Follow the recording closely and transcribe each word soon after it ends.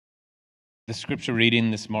The scripture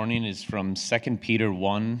reading this morning is from 2 Peter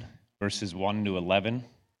 1, verses 1 to 11.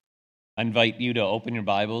 I invite you to open your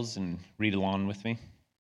Bibles and read along with me.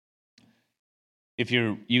 If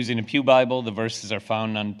you're using a pew Bible, the verses are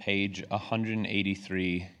found on page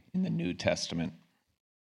 183 in the New Testament.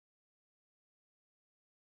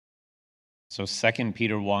 So 2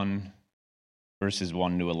 Peter 1, verses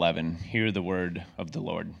 1 to 11. Hear the word of the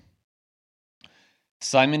Lord.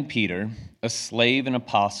 Simon Peter, a slave and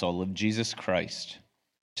apostle of Jesus Christ,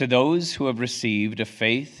 to those who have received a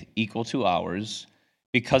faith equal to ours,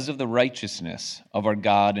 because of the righteousness of our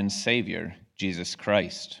God and Savior, Jesus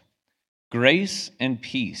Christ. Grace and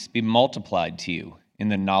peace be multiplied to you in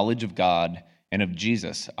the knowledge of God and of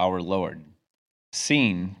Jesus our Lord,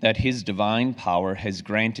 seeing that his divine power has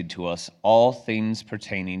granted to us all things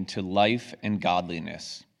pertaining to life and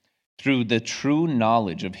godliness, through the true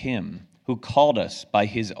knowledge of him who called us by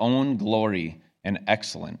his own glory and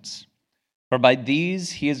excellence. For by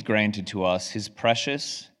these he has granted to us his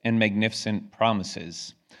precious and magnificent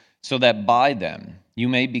promises, so that by them you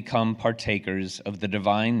may become partakers of the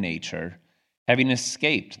divine nature, having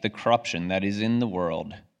escaped the corruption that is in the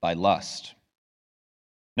world by lust.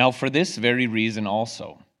 Now for this very reason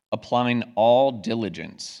also, applying all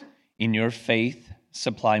diligence, in your faith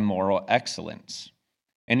supply moral excellence,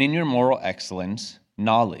 and in your moral excellence,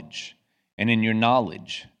 knowledge, and in your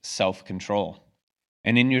knowledge, self-control,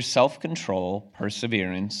 and in your self-control,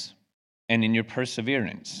 perseverance, and in your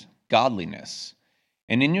perseverance, godliness,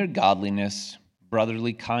 and in your godliness,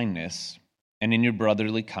 brotherly kindness, and in your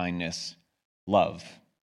brotherly kindness, love.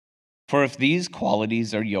 For if these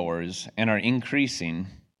qualities are yours and are increasing,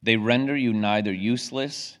 they render you neither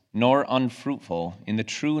useless nor unfruitful in the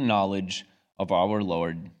true knowledge of our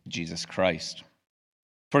Lord Jesus Christ.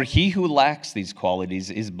 For he who lacks these qualities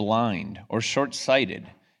is blind or short-sighted,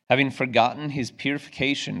 having forgotten his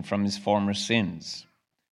purification from his former sins.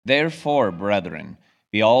 Therefore, brethren,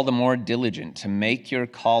 be all the more diligent to make your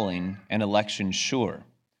calling and election sure.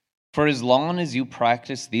 For as long as you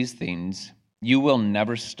practice these things, you will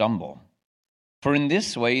never stumble. For in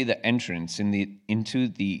this way the entrance into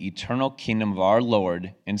the eternal kingdom of our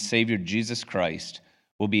Lord and Savior Jesus Christ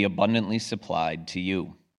will be abundantly supplied to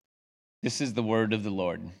you. This is the word of the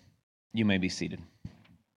Lord. You may be seated.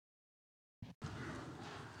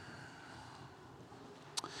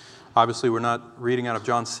 Obviously, we're not reading out of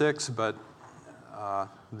John 6, but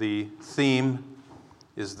the theme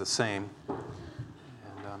is the same.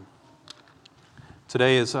 And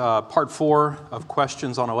today is part 4 of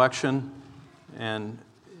questions on election. And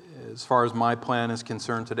as far as my plan is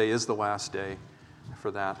concerned, today is the last day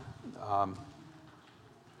for that.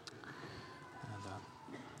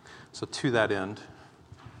 So to that end,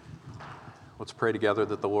 let's pray together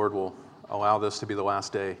that the Lord will allow this to be the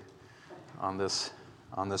last day on this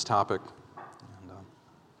topic.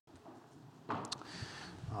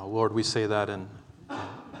 And, Lord, we say that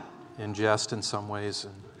in jest in some ways.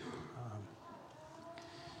 And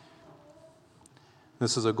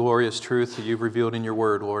this is a glorious truth that you've revealed in your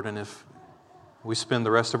word, Lord. And if we spend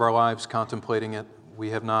the rest of our lives contemplating it, we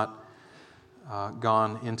have not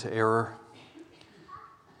gone into error.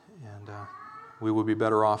 We would be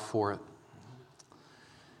better off for it.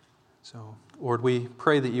 So, Lord, we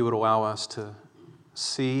pray that you would allow us to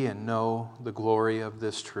see and know the glory of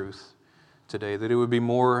this truth today, that it would be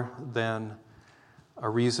more than a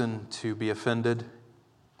reason to be offended,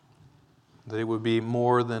 that it would be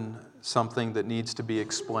more than something that needs to be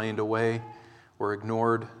explained away or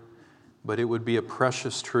ignored, but it would be a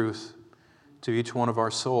precious truth to each one of our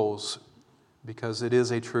souls, because it is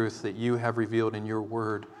a truth that you have revealed in your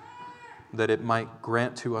word, that it might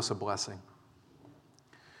grant to us a blessing.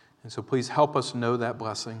 And so please help us know that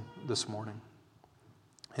blessing this morning.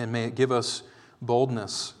 And may it give us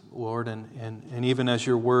boldness, Lord, and even as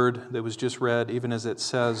your word that was just read, even as it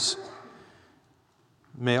says,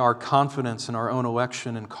 may our confidence in our own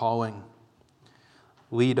election and calling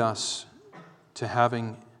lead us to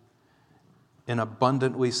having an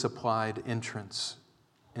abundantly supplied entrance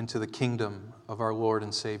into the kingdom of our Lord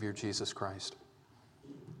and Savior Jesus Christ.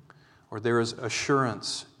 Or there is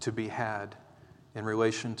assurance to be had in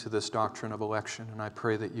relation to this doctrine of election. And I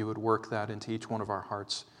pray that you would work that into each one of our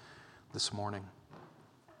hearts this morning.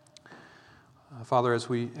 Father, as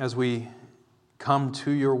we come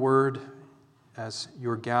to your word, as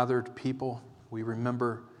your gathered people, we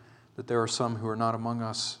remember that there are some who are not among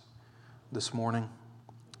us this morning.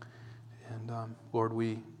 And Lord,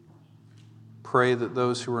 we pray that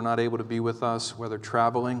those who are not able to be with us, whether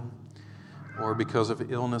traveling or because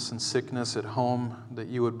of illness and sickness at home, that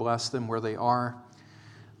you would bless them where they are,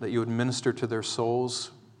 that you would minister to their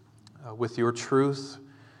souls with your truth,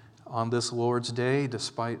 on this Lord's Day,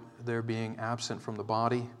 despite their being absent from the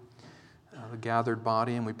body, the gathered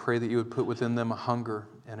body, and we pray that you would put within them a hunger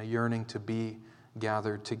and a yearning to be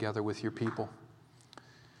gathered together with your people.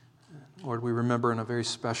 Lord, we remember in a very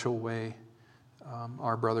special way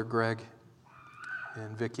our brother Greg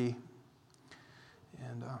and Vicky,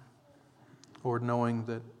 and Lord, knowing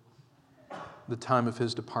that the time of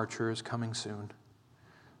his departure is coming soon,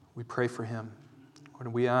 we pray for him.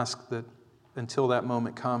 Lord, we ask that until that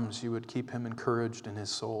moment comes, you would keep him encouraged in his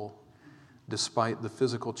soul, despite the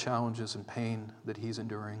physical challenges and pain that he's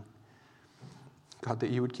enduring. God, that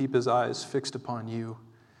you would keep his eyes fixed upon you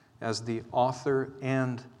as the author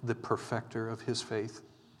and the perfecter of his faith,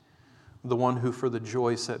 the one who for the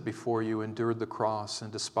joy set before you endured the cross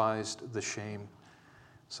and despised the shame,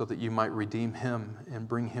 so that you might redeem him and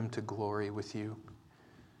bring him to glory with you.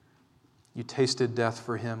 You tasted death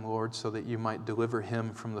for him, Lord, so that you might deliver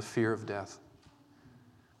him from the fear of death.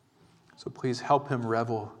 So please help him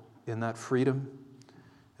revel in that freedom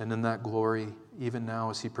and in that glory, even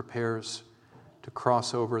now as he prepares to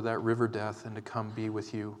cross over that river death and to come be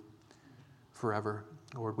with you forever.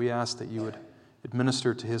 Lord, we ask that you would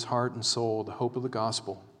administer to his heart and soul the hope of the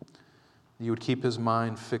gospel. You would keep his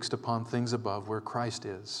mind fixed upon things above, where Christ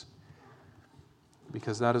is,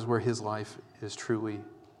 because that is where his life is truly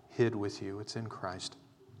hid with you. It's in Christ.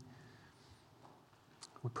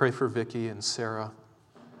 We pray for Vicky and Sarah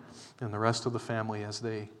and the rest of the family as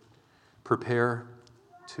they prepare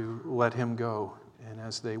to let him go, and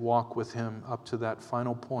as they walk with him up to that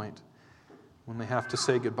final point when they have to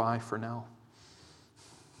say goodbye for now.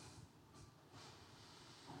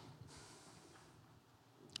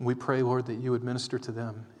 We pray, Lord, that you would minister to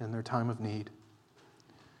them in their time of need.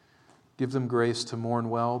 Give them grace to mourn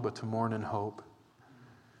well, but to mourn in hope.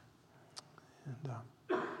 And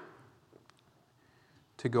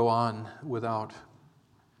to go on without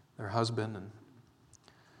their husband and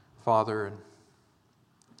father and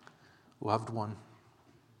loved one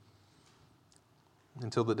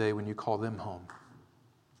until the day when you call them home.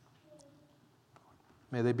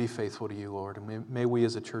 May they be faithful to you, Lord, and may we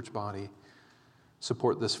as a church body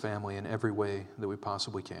support this family in every way that we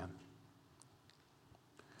possibly can.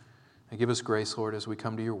 And give us grace, Lord, as we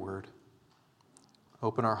come to your word.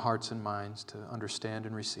 Open our hearts and minds to understand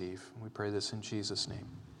and receive. We pray this in Jesus' name.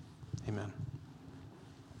 Amen.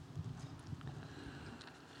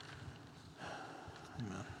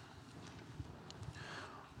 Amen.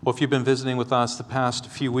 Well, if you've been visiting with us the past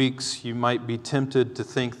few weeks, you might be tempted to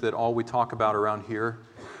think that all we talk about around here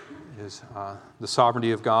is the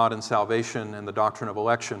sovereignty of God and salvation and the doctrine of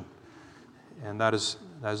election. And that is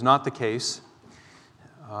not the case.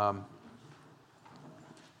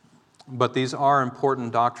 But these are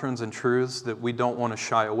important doctrines and truths that we don't want to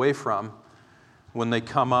shy away from when they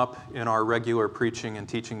come up in our regular preaching and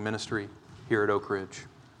teaching ministry here at Oak Ridge.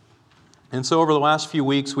 And so over the last few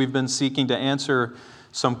weeks, we've been seeking to answer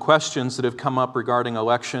some questions that have come up regarding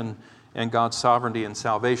election and God's sovereignty and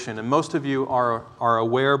salvation. And most of you are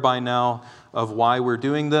aware by now of why we're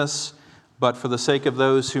doing this, but for the sake of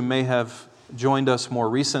those who may have joined us more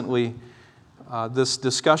recently, this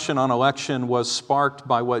discussion on election was sparked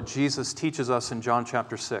by what Jesus teaches us in John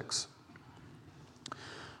chapter 6.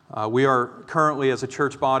 We are currently, as a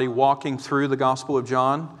church body, walking through the Gospel of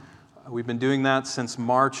John. We've been doing that since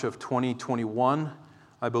March of 2021,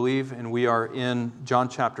 I believe, and we are in John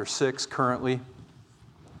chapter 6 currently.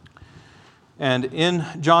 And in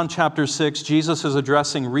John chapter 6, Jesus is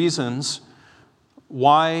addressing reasons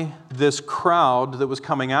why this crowd that was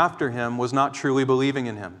coming after him was not truly believing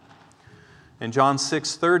in him. In John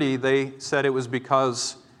 6:30, they said it was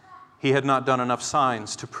because he had not done enough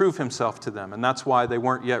signs to prove himself to them, and that's why they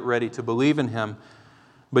weren't yet ready to believe in him.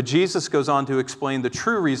 But Jesus goes on to explain the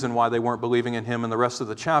true reason why they weren't believing in him in the rest of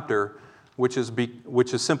the chapter, which is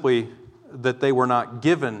simply that they were not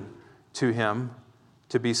given to him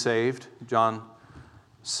to be saved. John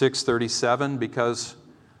 6:37, because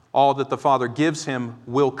all that the Father gives him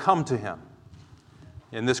will come to him.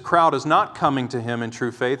 And this crowd is not coming to him in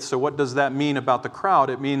true faith. So what does that mean about the crowd?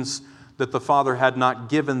 It means that the Father had not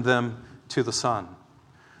given them to the Son.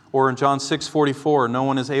 Or in John 6:44, no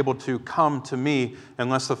one is able to come to me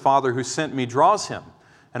unless the Father who sent me draws him,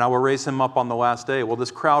 and I will raise him up on the last day. Well,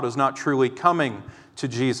 this crowd is not truly coming to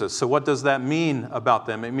Jesus. So what does that mean about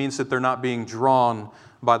them? It means that they're not being drawn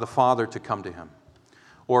by the Father to come to him.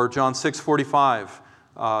 Or John 6:45,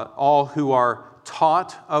 all who are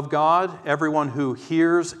taught of God, everyone who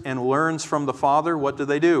hears and learns from the Father, what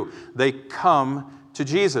do? They come to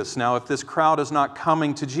Jesus. Now, if this crowd is not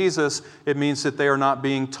coming to Jesus, it means that they are not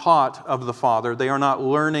being taught of the Father. They are not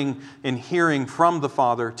learning and hearing from the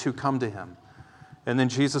Father to come to him. And then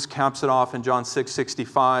Jesus caps it off in John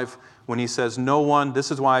 6:65 when he says, "No one,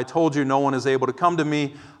 this is why I told you, no one is able to come to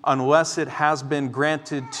me unless it has been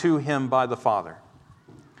granted to him by the Father."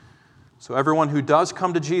 So everyone who does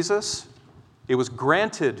come to Jesus, it was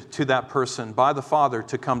granted to that person by the Father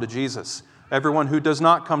to come to Jesus. Everyone who does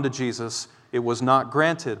not come to Jesus, it was not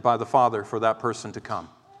granted by the Father for that person to come.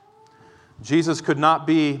 Jesus could not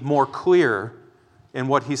be more clear in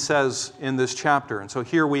what he says in this chapter. And so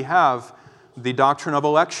here we have the doctrine of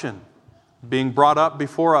election being brought up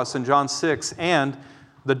before us in John 6, and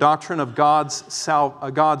the doctrine of God's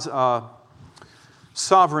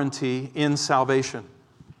sovereignty in salvation.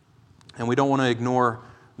 And we don't want to ignore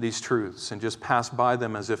these truths and just pass by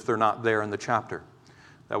them as if they're not there in the chapter.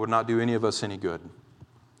 That would not do any of us any good.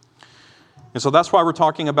 And so that's why we're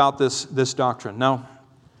talking about this doctrine. Now,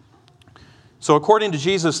 so according to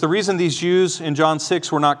Jesus, the reason these Jews in John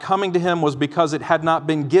 6 were not coming to him was because it had not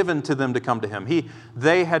been given to them to come to him.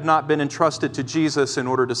 They had not been entrusted to Jesus in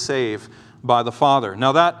order to save by the Father.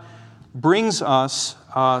 Now that brings us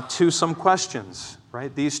to some questions,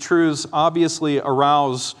 right? These truths obviously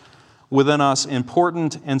arouse within us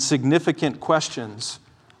important and significant questions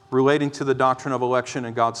relating to the doctrine of election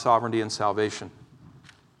and God's sovereignty and salvation.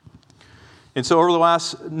 And so over the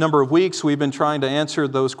last number of weeks, we've been trying to answer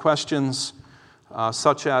those questions,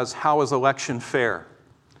 such as, how is election fair?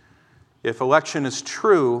 If election is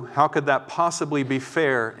true, how could that possibly be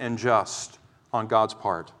fair and just on God's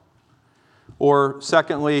part? Or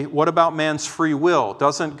secondly, what about man's free will?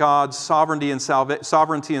 Doesn't God's sovereignty and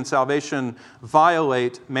salvation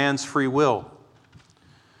violate man's free will?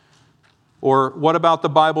 Or what about the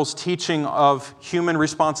Bible's teaching of human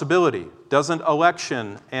responsibility? Doesn't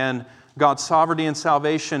election and God's sovereignty and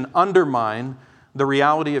salvation undermine the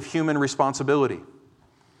reality of human responsibility?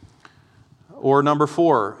 Or number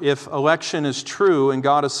 4, if election is true and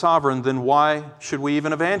God is sovereign, then why should we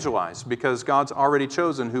even evangelize? Because God's already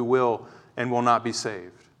chosen who will and will not be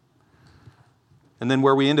saved. And then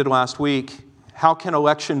where we ended last week, how can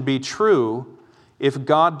election be true if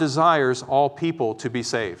God desires all people to be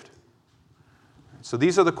saved? So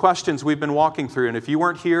these are the questions we've been walking through. And if you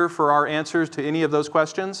weren't here for our answers to any of those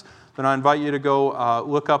questions, then I invite you to go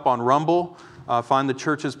look up on Rumble, find the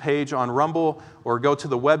church's page on Rumble, or go to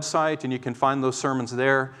the website and you can find those sermons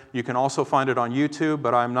there. You can also find it on YouTube,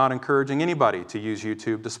 but I'm not encouraging anybody to use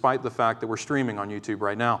YouTube, despite the fact that we're streaming on YouTube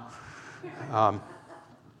right now.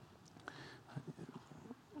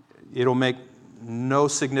 It'll make no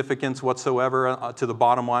significance whatsoever to the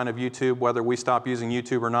bottom line of YouTube, whether we stop using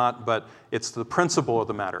YouTube or not, but it's the principle of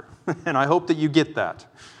the matter. And I hope that you get that.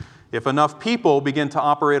 If enough people begin to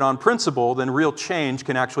operate on principle, then real change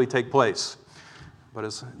can actually take place. But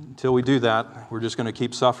until we do that, we're just going to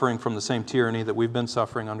keep suffering from the same tyranny that we've been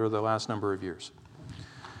suffering under the last number of years.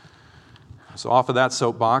 So off of that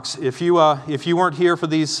soapbox, if you weren't here for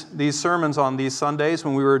these sermons on these Sundays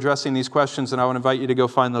when we were addressing these questions, then I would invite you to go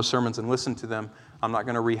find those sermons and listen to them. I'm not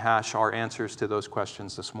going to rehash our answers to those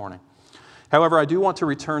questions this morning. However, I do want to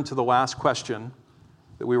return to the last question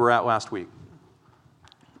that we were at last week.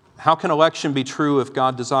 How can election be true if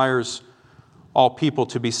God desires all people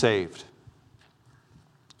to be saved?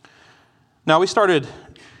 Now, we started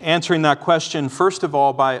answering that question, first of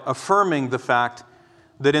all, by affirming the fact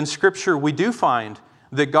that in Scripture we do find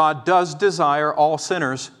that God does desire all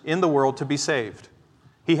sinners in the world to be saved.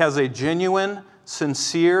 He has a genuine,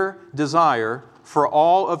 sincere desire for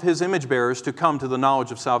all of His image bearers to come to the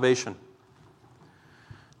knowledge of salvation.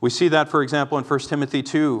 We see that, for example, in 1 Timothy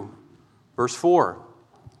 2, verse 4,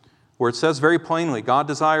 where it says very plainly, God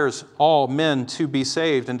desires all men to be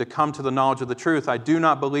saved and to come to the knowledge of the truth. I do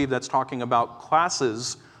not believe that's talking about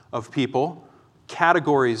classes of people,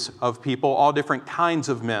 categories of people, all different kinds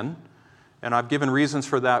of men. And I've given reasons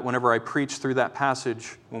for that whenever I preached through that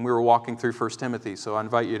passage when we were walking through 1 Timothy. So I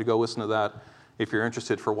invite you to go listen to that if you're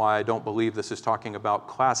interested for why I don't believe this is talking about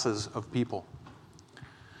classes of people.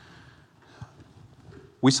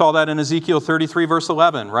 We saw that in Ezekiel 33, verse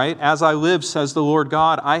 11, right? As I live, says the Lord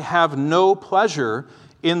God, I have no pleasure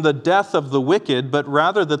in the death of the wicked, but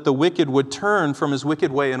rather that the wicked would turn from his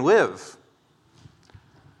wicked way and live.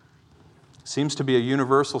 Seems to be a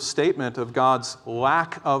universal statement of God's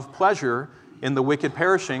lack of pleasure in the wicked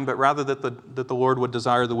perishing, but rather that the Lord would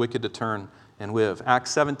desire the wicked to turn and live.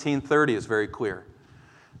 Acts 17:30 is very clear.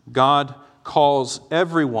 God calls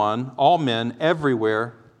everyone, all men,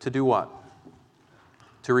 everywhere, to do what?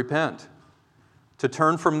 To repent, to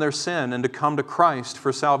turn from their sin and to come to Christ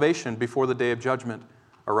for salvation before the day of judgment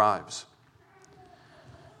arrives.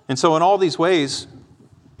 And so in all these ways,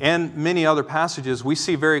 and many other passages, we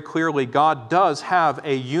see very clearly God does have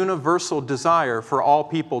a universal desire for all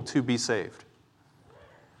people to be saved.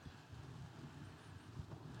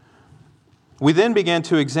 We then began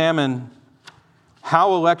to examine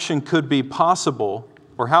how election could be possible,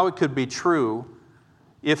 or how it could be true,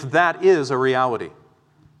 if that is a reality.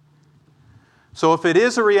 So if it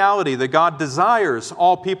is a reality that God desires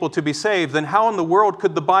all people to be saved, then how in the world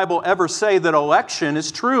could the Bible ever say that election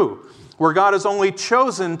is true, where God has only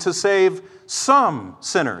chosen to save some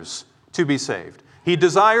sinners to be saved? He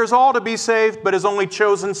desires all to be saved, but has only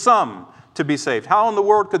chosen some to be saved. How in the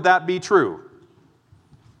world could that be true?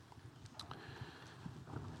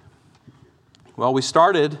 Well, we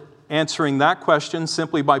started answering that question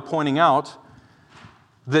simply by pointing out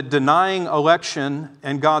that denying election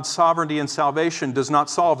and God's sovereignty and salvation does not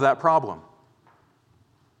solve that problem.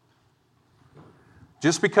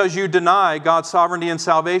 Just because you deny God's sovereignty and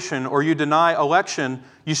salvation, or you deny election,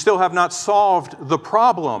 you still have not solved the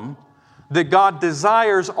problem that God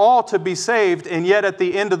desires all to be saved, and yet at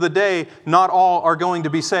the end of the day, not all are going to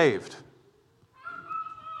be saved.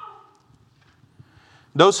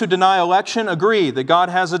 Those who deny election agree that God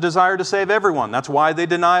has a desire to save everyone. That's why they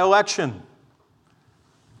deny election.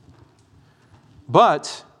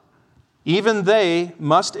 But even they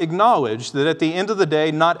must acknowledge that at the end of the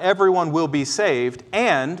day, not everyone will be saved.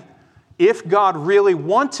 And if God really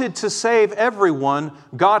wanted to save everyone,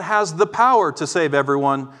 God has the power to save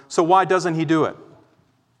everyone. So why doesn't He do it?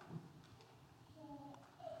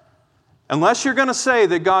 Unless you're going to say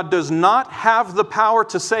that God does not have the power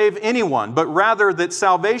to save anyone, but rather that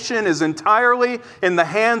salvation is entirely in the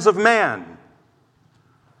hands of man,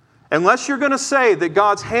 unless you're going to say that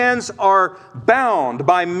God's hands are bound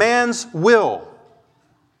by man's will,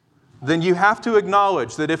 then you have to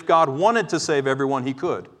acknowledge that if God wanted to save everyone, He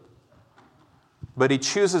could. But He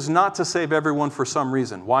chooses not to save everyone for some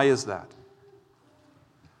reason. Why is that?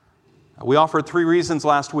 We offered 3 reasons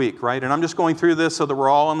last week, right? And I'm just going through this so that we're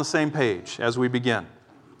all on the same page as we begin.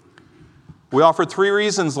 We offered 3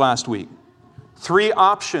 reasons last week. 3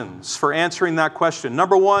 options for answering that question.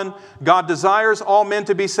 Number 1, God desires all men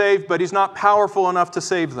to be saved, but He's not powerful enough to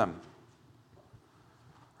save them.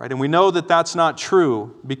 Right? And we know that that's not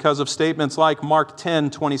true because of statements like Mark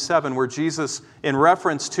 10:27, where Jesus, in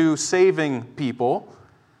reference to saving people,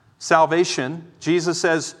 salvation, Jesus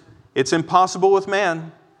says, it's impossible with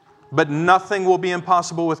man, but nothing will be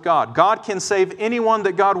impossible with God. God can save anyone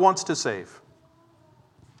that God wants to save.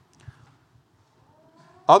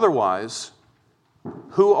 Otherwise,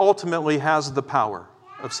 who ultimately has the power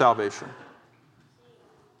of salvation?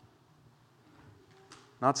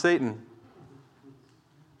 Not Satan.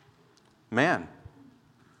 Man.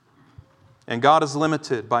 And God is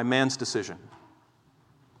limited by man's decision.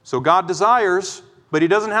 So God desires, but He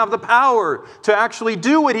doesn't have the power to actually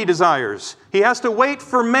do what He desires. He has to wait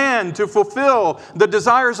for man to fulfill the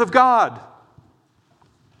desires of God.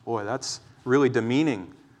 Boy, that's really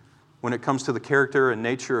demeaning when it comes to the character and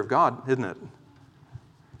nature of God, isn't it?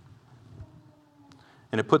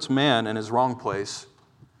 And it puts man in his wrong place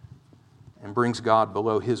and brings God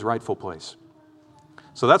below His rightful place.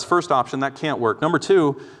 So that's first option. That can't work. Number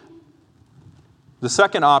 2, the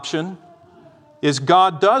second option is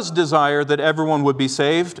God does desire that everyone would be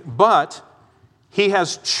saved, but He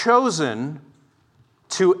has chosen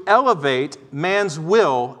to elevate man's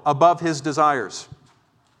will above his desires.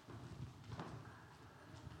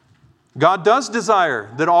 God does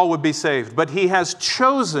desire that all would be saved, but He has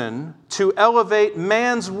chosen to elevate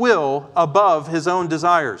man's will above His own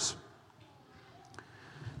desires.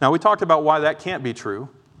 Now, we talked about why that can't be true,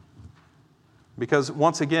 because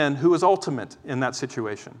once again, who is ultimate in that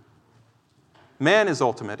situation? Man is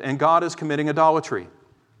ultimate, and God is committing idolatry.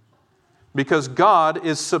 Because God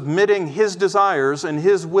is submitting His desires and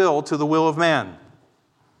His will to the will of man.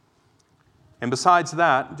 And besides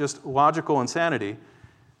that, just logical insanity,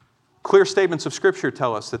 clear statements of Scripture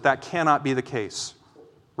tell us that that cannot be the case.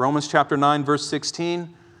 Romans chapter 9, verse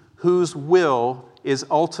 16, whose will is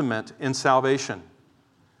ultimate in salvation?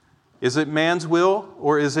 Is it man's will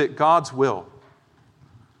or is it God's will?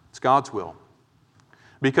 It's God's will.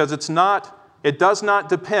 Because it does not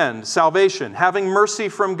depend, salvation, having mercy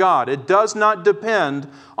from God, it does not depend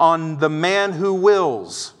on the man who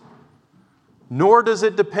wills, nor does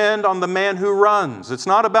it depend on the man who runs. It's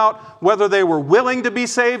not about whether they were willing to be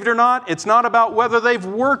saved or not. It's not about whether they've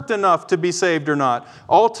worked enough to be saved or not.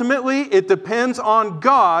 Ultimately, it depends on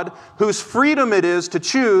God, whose freedom it is to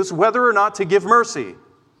choose whether or not to give mercy.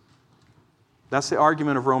 That's the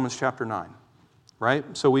argument of Romans chapter 9, right?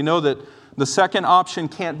 So we know that the second option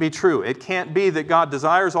can't be true. It can't be that God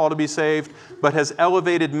desires all to be saved, but has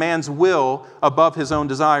elevated man's will above His own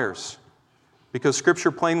desires. Because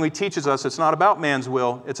Scripture plainly teaches us it's not about man's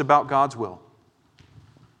will, it's about God's will.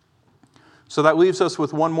 So that leaves us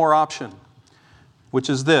with one more option, which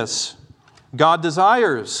is this, God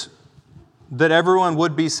desires that everyone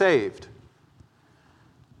would be saved,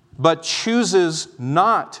 but chooses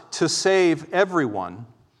not to save everyone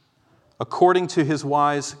according to His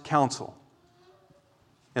wise counsel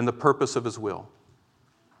and the purpose of His will.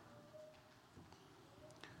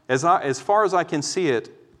 As far as I can see it,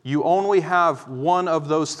 you only have one of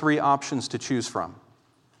those three options to choose from.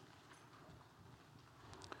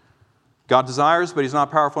 God desires, but He's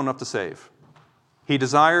not powerful enough to save. He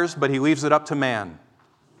desires, but He leaves it up to man.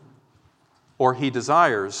 Or He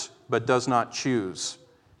desires, but does not choose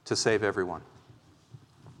to save everyone.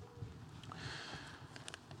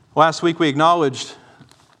 Last week we acknowledged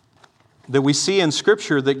that we see in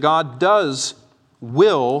Scripture that God does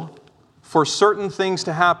will for certain things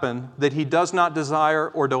to happen that He does not desire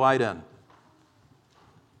or delight in.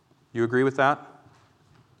 You agree with that?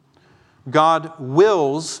 God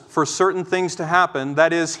wills for certain things to happen.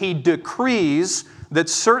 That is, He decrees that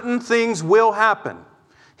certain things will happen.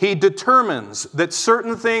 He determines that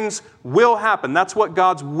certain things will happen. That's what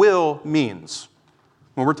God's will means.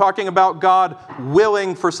 When we're talking about God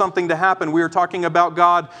willing for something to happen, we are talking about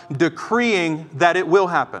God decreeing that it will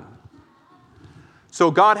happen. So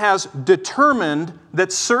God has determined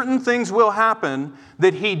that certain things will happen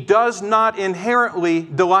that He does not inherently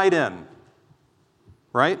delight in.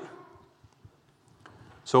 Right?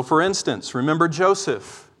 So for instance, remember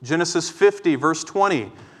Joseph. Genesis 50, verse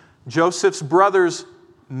 20. Joseph's brothers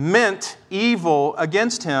meant evil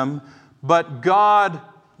against him, but God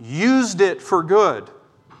used it for good.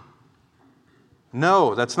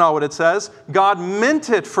 No, that's not what it says. God meant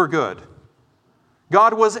it for good.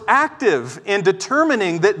 God was active in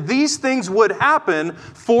determining that these things would happen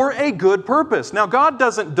for a good purpose. Now, God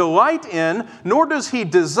doesn't delight in, nor does He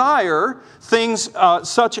desire things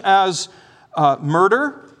such as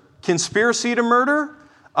murder, conspiracy to murder,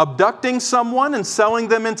 abducting someone and selling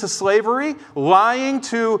them into slavery, lying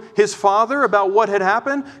to his father about what had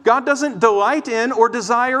happened. God doesn't delight in or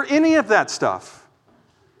desire any of that stuff.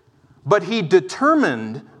 But He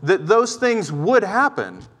determined that those things would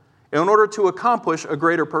happen in order to accomplish a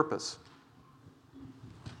greater purpose.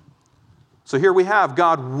 So here we have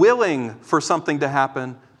God willing for something to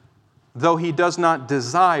happen, though He does not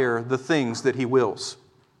desire the things that He wills.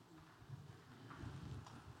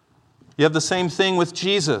 You have the same thing with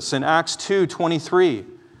Jesus in Acts 2:23.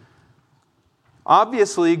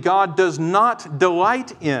 Obviously, God does not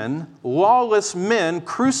delight in lawless men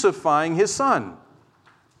crucifying His Son.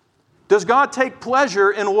 Does God take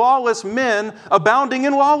pleasure in lawless men abounding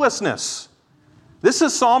in lawlessness? This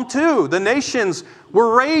is Psalm 2. The nations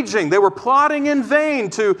were raging. They were plotting in vain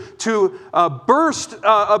to burst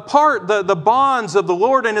apart the bonds of the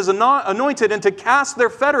Lord and His anointed and to cast their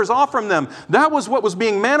fetters off from them. That was what was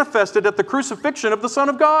being manifested at the crucifixion of the Son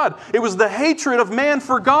of God. It was the hatred of man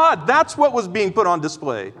for God. That's what was being put on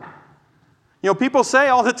display. You know, people say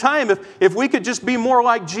all the time, if we could just be more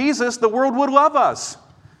like Jesus, the world would love us.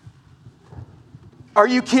 Are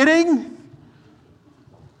you kidding?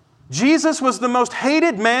 Jesus was the most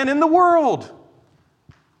hated man in the world.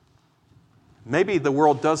 Maybe the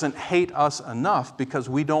world doesn't hate us enough because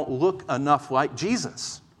we don't look enough like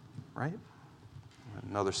Jesus, right?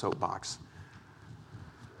 Another soapbox.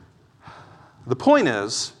 The point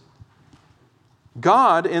is,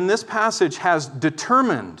 God in this passage has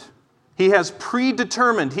determined, He has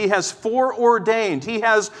predetermined, He has foreordained, He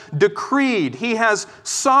has decreed, He has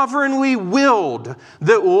sovereignly willed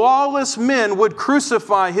that lawless men would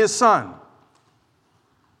crucify His Son.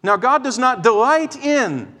 Now, God does not delight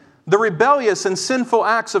in the rebellious and sinful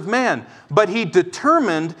acts of man, but He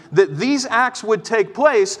determined that these acts would take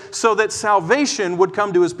place so that salvation would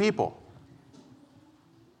come to His people.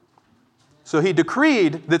 So He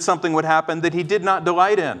decreed that something would happen that He did not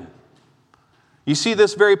delight in. You see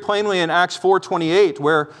this very plainly in Acts 4:28,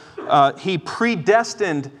 where He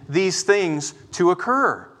predestined these things to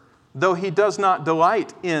occur, though He does not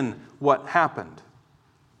delight in what happened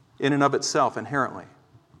in and of itself inherently.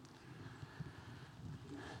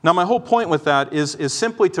 Now, my whole point with that is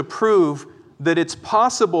simply to prove that it's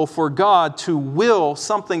possible for God to will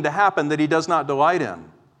something to happen that He does not delight in.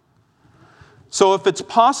 So if it's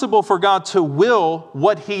possible for God to will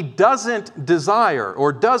what He doesn't desire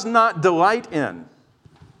or does not delight in,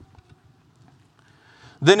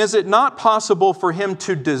 then is it not possible for Him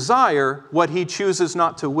to desire what He chooses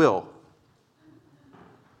not to will?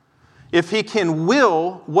 If He can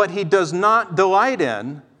will what He does not delight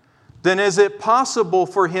in, then is it possible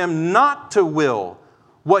for Him not to will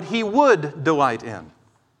what He would delight in?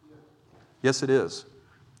 Yes, it is.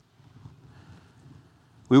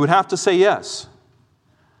 We would have to say yes.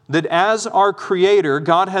 that as our Creator,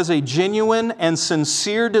 God has a genuine and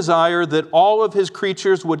sincere desire that all of His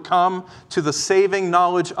creatures would come to the saving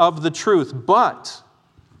knowledge of the truth. But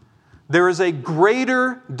there is a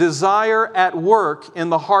greater desire at work in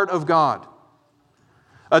the heart of God.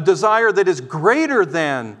 A desire that is greater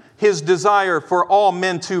than His desire for all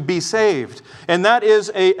men to be saved. And that is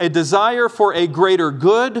a desire for a greater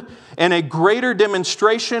good and a greater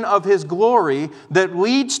demonstration of His glory that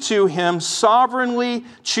leads to Him sovereignly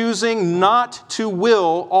choosing not to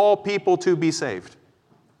will all people to be saved.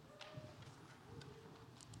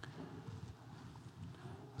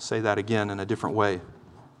 I'll say that again in a different way.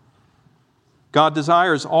 God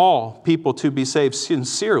desires all people to be saved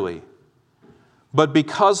sincerely, but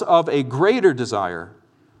because of a greater desire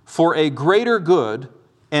for a greater good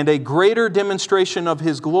and a greater demonstration of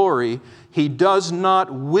His glory, He does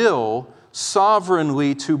not will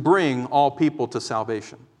sovereignly to bring all people to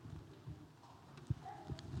salvation.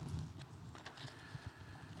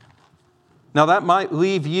 Now that might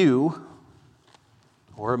leave you,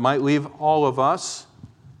 or it might leave all of us,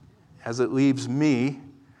 as it leaves me,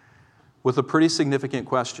 with a pretty significant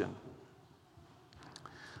question.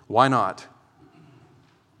 Why not?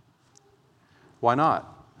 Why not?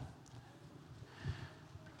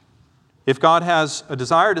 If God has a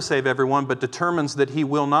desire to save everyone, but determines that He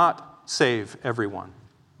will not save everyone,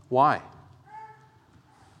 why?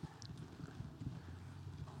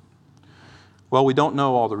 Well, we don't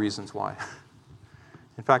know all the reasons why.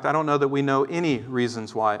 In fact, I don't know that we know any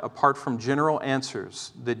reasons why, apart from general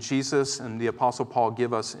answers that Jesus and the Apostle Paul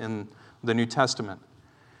give us in the New Testament.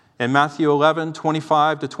 In Matthew 11,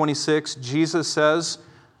 25 to 26, Jesus says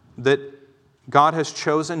that God has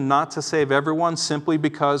chosen not to save everyone simply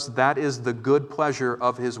because that is the good pleasure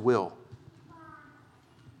of His will.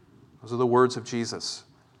 Those are the words of Jesus.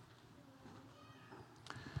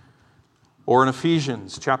 Or in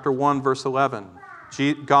Ephesians chapter 1, verse 11,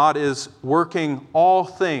 God is working all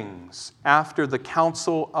things after the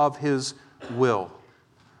counsel of His will.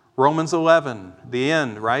 Romans 11, the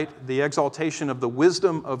end, right? The exaltation of the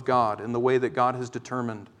wisdom of God in the way that God has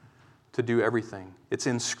determined to do everything. It's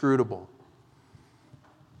inscrutable.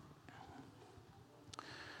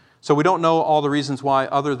 So we don't know all the reasons why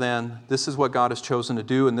other than this is what God has chosen to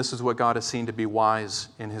do and this is what God has seen to be wise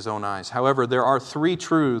in His own eyes. However, there are three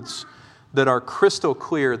truths that are crystal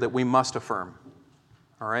clear that we must affirm.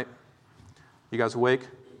 All right? You guys awake?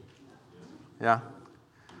 Yeah?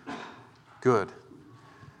 Good.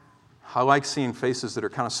 I like seeing faces that are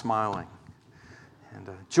kind of smiling and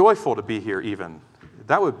joyful to be here even.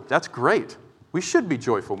 That's great. We should be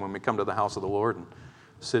joyful when we come to the house of the Lord and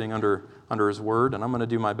sitting under His Word, and I'm going to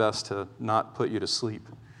do my best to not put you to sleep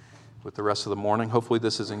with the rest of the morning. Hopefully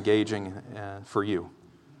this is engaging for you.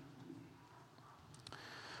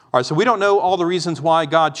 All right, so we don't know all the reasons why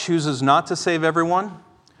God chooses not to save everyone,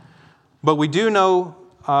 but we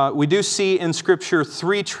do see in Scripture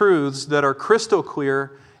three truths that are crystal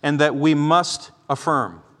clear and that we must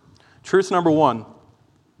affirm. Truth number one,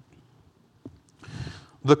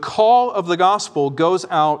 the call of the gospel goes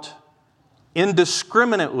out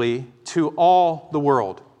indiscriminately to all the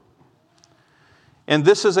world. And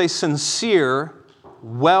this is a sincere,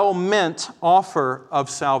 well-meant offer of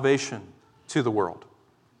salvation to the world.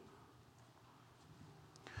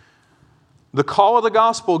 The call of the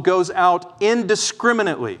gospel goes out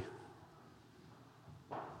indiscriminately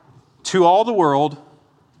to all the world,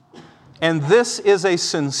 and this is a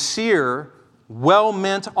sincere,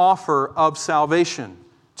 well-meant offer of salvation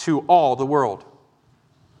to all the world.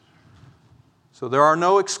 So there are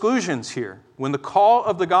no exclusions here. When the call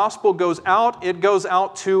of the gospel goes out, it goes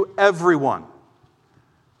out to everyone.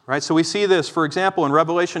 Right? So we see this, for example, in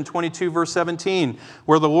Revelation 22, verse 17,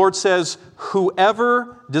 where the Lord says,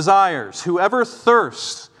 "Whoever desires, whoever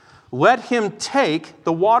thirsts, let him take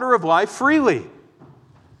the water of life freely."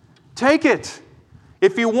 Take it.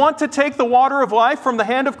 If you want to take the water of life from the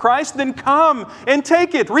hand of Christ, then come and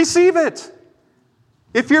take it. Receive it.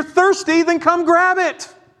 If you're thirsty, then come grab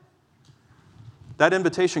it. That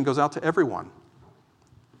invitation goes out to everyone.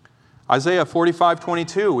 Isaiah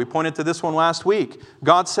 45:22, we pointed to this one last week.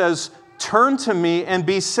 God says, "Turn to me and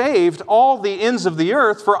be saved, all the ends of the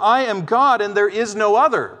earth, for I am God and there is no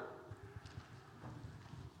other."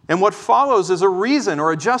 And what follows is a reason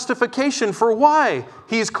or a justification for why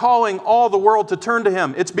He's calling all the world to turn to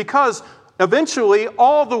Him. It's because eventually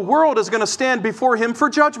all the world is going to stand before Him for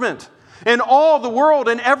judgment. And all the world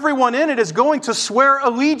and everyone in it is going to swear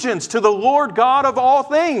allegiance to the Lord God of all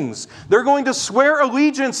things. They're going to swear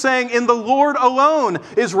allegiance saying, in the Lord alone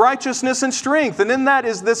is righteousness and strength. And in that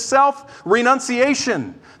is this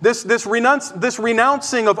self-renunciation, this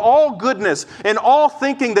renouncing of all goodness and all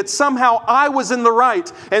thinking that somehow I was in the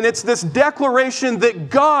right. And it's this declaration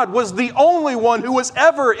that God was the only one who was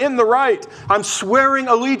ever in the right. I'm swearing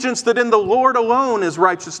allegiance that in the Lord alone is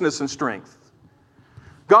righteousness and strength.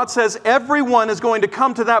 God says everyone is going to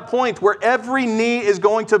come to that point where every knee is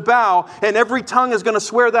going to bow and every tongue is going to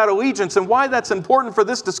swear that allegiance. And why that's important for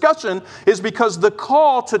this discussion is because the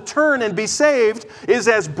call to turn and be saved is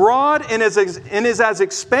as broad and is as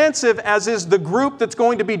expansive as is the group that's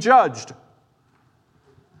going to be judged.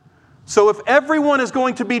 So if everyone is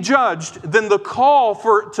going to be judged, then the call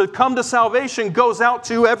to come to salvation goes out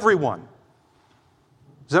to everyone.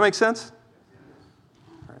 Does that make sense?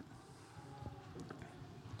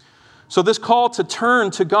 So this call to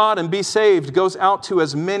turn to God and be saved goes out to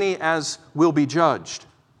as many as will be judged.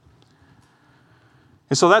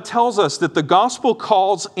 And so that tells us that the gospel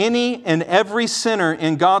calls any and every sinner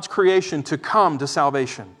in God's creation to come to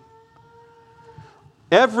salvation.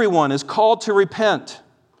 Everyone is called to repent.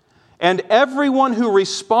 And everyone who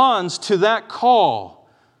responds to that call,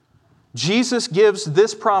 Jesus gives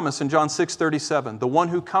this promise in John 6:37, the one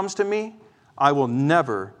who comes to me, I will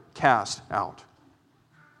never cast out.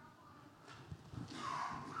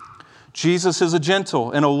 Jesus is a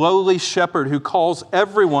gentle and a lowly shepherd who calls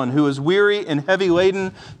everyone who is weary and heavy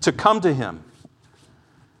laden to come to Him.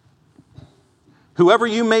 Whoever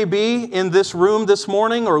you may be in this room this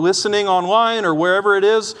morning or listening online or wherever it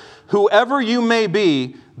is, whoever you may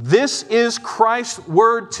be, this is Christ's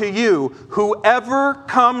word to you. Whoever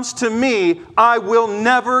comes to me, I will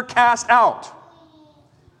never cast out.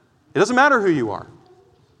 It doesn't matter who you are.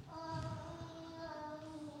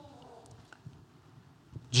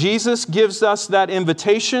 Jesus gives us that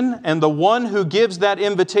invitation, and the one who gives that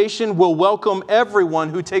invitation will welcome everyone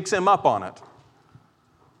who takes Him up on it.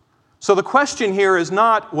 So the question here is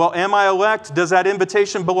not, well, am I elect? Does that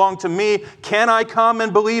invitation belong to me? Can I come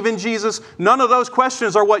and believe in Jesus? None of those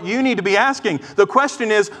questions are what you need to be asking. The question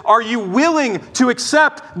is, are you willing to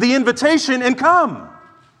accept the invitation and come?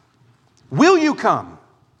 Will you come?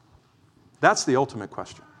 That's the ultimate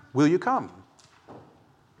question. Will you come?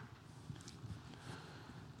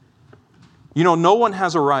 You know, no one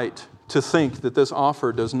has a right to think that this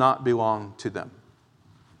offer does not belong to them.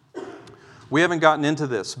 We haven't gotten into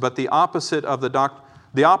this, but the opposite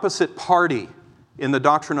party in the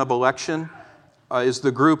doctrine of election is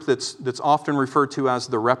the group that's often referred to as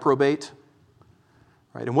the reprobate.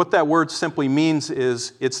 Right? And what that word simply means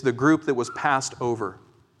is it's the group that was passed over.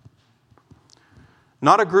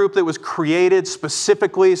 Not a group that was created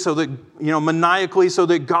specifically so that, maniacally so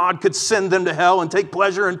that God could send them to hell and take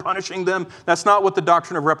pleasure in punishing them. That's not what the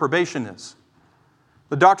doctrine of reprobation is.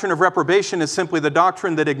 The doctrine of reprobation is simply the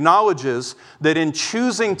doctrine that acknowledges that in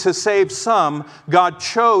choosing to save some, God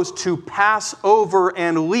chose to pass over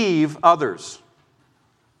and leave others.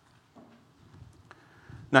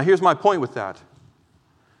 Now, here's my point with that.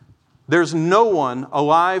 There's no one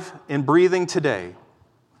alive and breathing today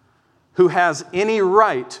who has any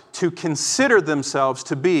right to consider themselves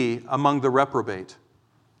to be among the reprobate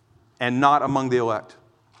and not among the elect,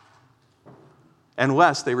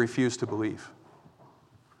 unless they refuse to believe.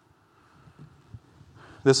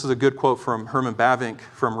 This is a good quote from Herman Bavinck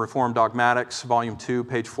from Reformed Dogmatics, Volume 2,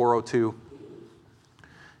 page 402.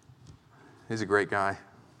 He's a great guy,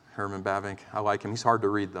 Herman Bavinck. I like him. He's hard to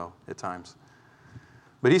read, though, at times.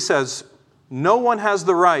 But he says, no one has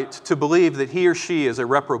the right to believe that he or she is a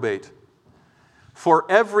reprobate, for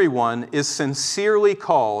everyone is sincerely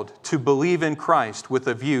called to believe in Christ with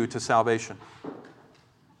a view to salvation.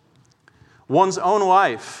 One's own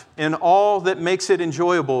life and all that makes it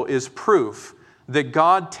enjoyable is proof that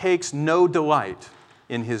God takes no delight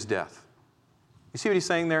in His death. You see what he's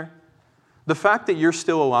saying there? The fact that you're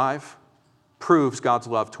still alive proves God's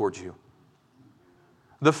love towards you.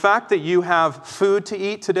 The fact that you have food to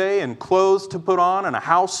eat today and clothes to put on and a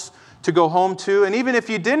house to go home to, and even if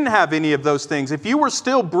you didn't have any of those things, if you were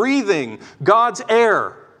still breathing God's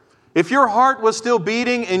air, if your heart was still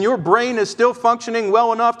beating and your brain is still functioning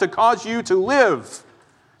well enough to cause you to live,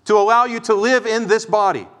 to allow you to live in this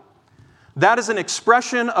body, that is an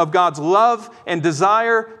expression of God's love and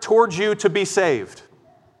desire towards you to be saved.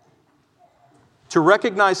 To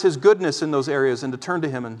recognize His goodness in those areas and to turn to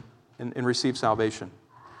Him and receive salvation.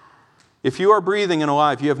 If you are breathing and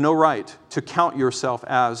alive, you have no right to count yourself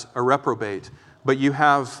as a reprobate, but you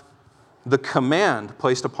have the command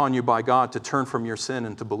placed upon you by God to turn from your sin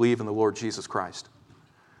and to believe in the Lord Jesus Christ.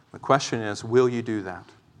 The question is, will you do that?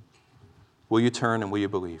 Will you turn and will you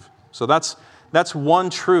believe? So that's one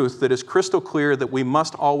truth that is crystal clear that we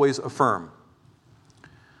must always affirm.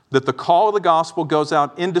 That the call of the gospel goes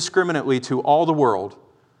out indiscriminately to all the world,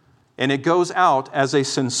 and it goes out as a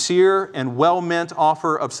sincere and well-meant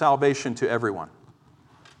offer of salvation to everyone.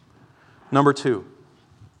 Number two,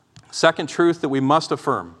 second truth that we must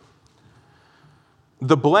affirm.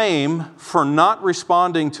 The blame for not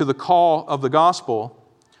responding to the call of the gospel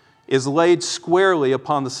is laid squarely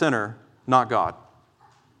upon the sinner, not God.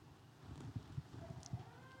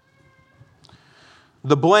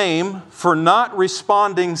 The blame for not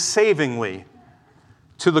responding savingly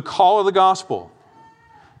to the call of the gospel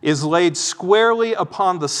is laid squarely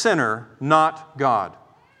upon the sinner, not God.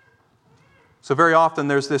 So very often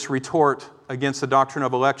there's this retort against the doctrine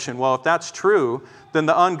of election. Well, if that's true, then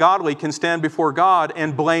the ungodly can stand before God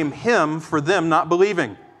and blame Him for them not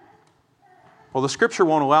believing. Well, the Scripture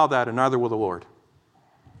won't allow that, and neither will the Lord.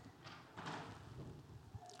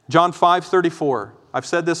 John 5:34. I've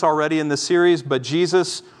said this already in this series, but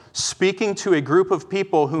Jesus, speaking to a group of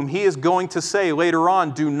people whom He is going to say later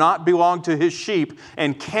on do not belong to His sheep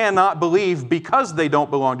and cannot believe because they don't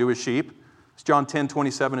belong to His sheep. It's John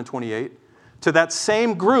 10:27 and 28. To that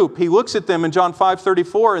same group, He looks at them in John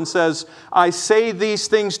 5:34 and says, I say these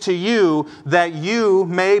things to you that you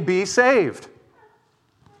may be saved.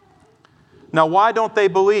 Now, why don't they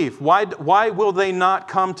believe? Why will they not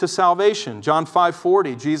come to salvation? John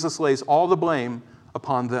 5:40, Jesus lays all the blame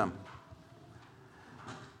upon them.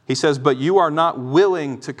 He says, but you are not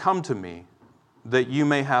willing to come to me that you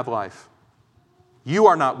may have life. You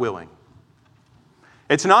are not willing.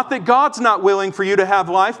 It's not that God's not willing for you to have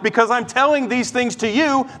life, because I'm telling these things to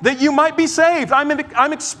you that you might be saved.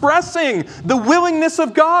 I'm expressing the willingness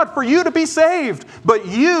of God for you to be saved, but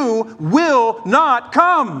you will not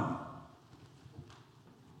come.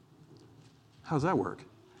 How does that work?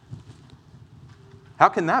 How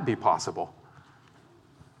can that be possible?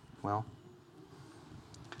 Well,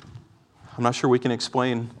 I'm not sure we can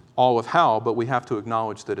explain all of how, but we have to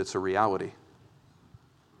acknowledge that it's a reality.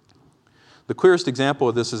 The clearest example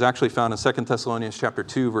of this is actually found in 2 Thessalonians chapter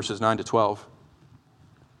 2, verses 9 to 12,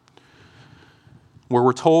 where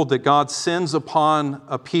we're told that God sends upon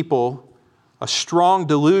a people a strong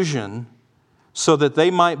delusion so that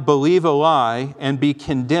they might believe a lie and be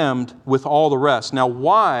condemned with all the rest. Now,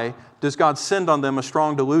 why does God send on them a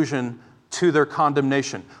strong delusion to their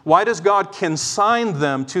condemnation? Why does God consign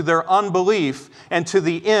them to their unbelief and to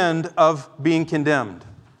the end of being condemned?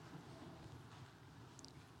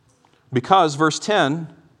 Because, verse 10,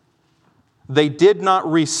 they did not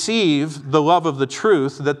receive the love of the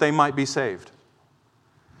truth that they might be saved.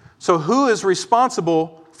 So who is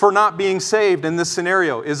responsible for not being saved in this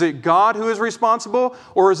scenario? Is it God who is responsible,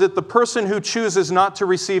 or is it the person who chooses not to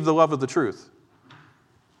receive the love of the truth?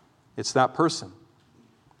 It's that person.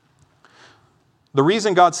 The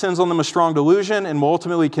reason God sends on them a strong delusion and will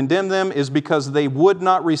ultimately condemn them is because they would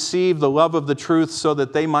not receive the love of the truth so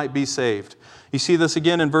that they might be saved. You see this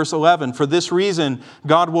again in verse 11. For this reason,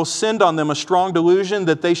 God will send on them a strong delusion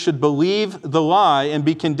that they should believe the lie and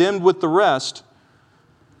be condemned with the rest,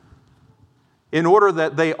 in order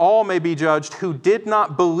that they all may be judged who did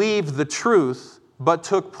not believe the truth, but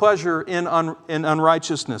took pleasure in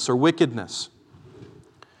unrighteousness or wickedness.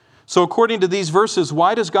 So according to these verses,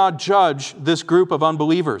 why does God judge this group of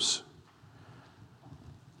unbelievers?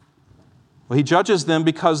 Well, He judges them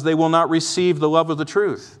because they will not receive the love of the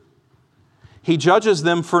truth. He judges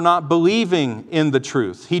them for not believing in the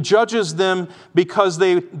truth. He judges them because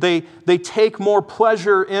they take more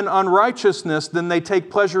pleasure in unrighteousness than they take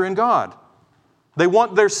pleasure in God. They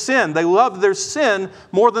want their sin. They love their sin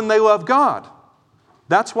more than they love God.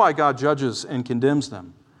 That's why God judges and condemns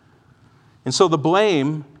them. And so the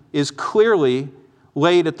blame is clearly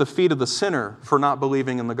laid at the feet of the sinner for not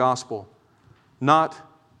believing in the gospel, not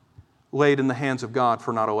laid in the hands of God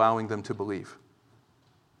for not allowing them to believe.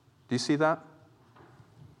 Do you see that?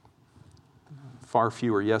 Far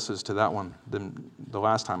fewer yeses to that one than the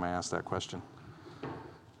last time I asked that question.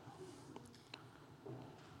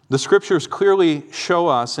 The Scriptures clearly show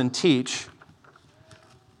us and teach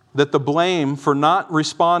that the blame for not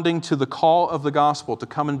responding to the call of the gospel to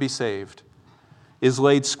come and be saved is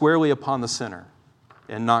laid squarely upon the sinner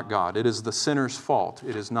and not God. It is the sinner's fault.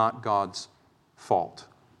 It is not God's fault.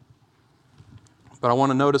 But I want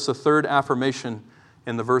to notice a third affirmation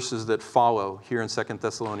in the verses that follow here in 2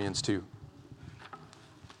 Thessalonians 2.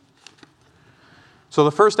 So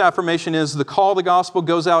the first affirmation is the call of the gospel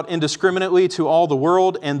goes out indiscriminately to all the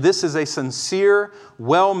world, and this is a sincere,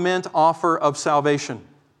 well-meant offer of salvation.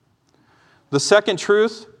 The second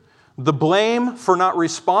truth, The blame for not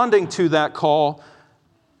responding to that call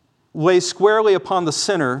lays squarely upon the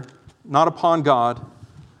sinner, not upon God.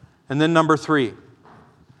 And then number 3,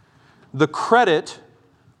 the credit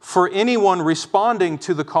for anyone responding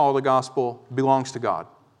to the call of the gospel belongs to God.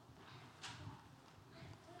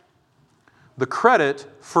 The credit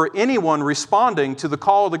for anyone responding to the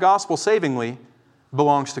call of the gospel savingly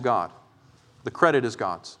belongs to God. The credit is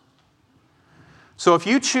God's. So if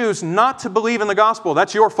you choose not to believe in the gospel,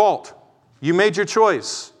 that's your fault. You made your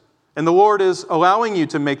choice, and the Lord is allowing you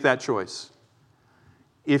to make that choice.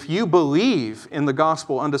 If you believe in the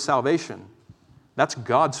gospel unto salvation, that's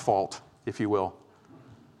God's fault, if you will.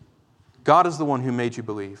 God is the one who made you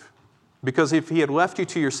believe. Because if He had left you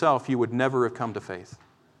to yourself, you would never have come to faith.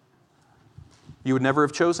 You would never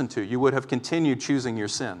have chosen to. You would have continued choosing your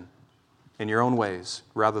sin in your own ways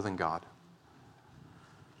rather than God.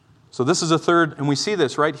 So this is a third, and we see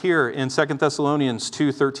this right here in 2 Thessalonians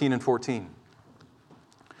 2, 13 and 14.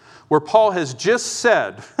 Where Paul has just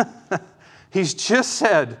said, he's just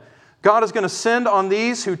said, God is going to send on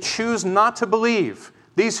these who choose not to believe,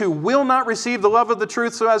 these who will not receive the love of the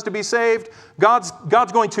truth so as to be saved. God's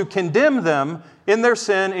going to condemn them in their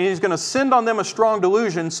sin, and He's going to send on them a strong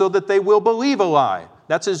delusion so that they will believe a lie.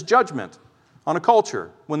 That's His judgment on a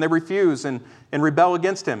culture when they refuse and rebel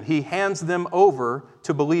against Him. He hands them over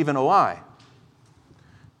to believe in a lie.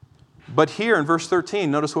 But here in verse 13,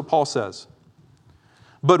 notice what Paul says.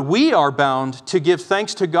 But we are bound to give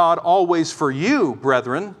thanks to God always for you,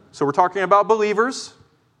 brethren. So we're talking about believers,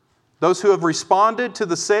 those who have responded to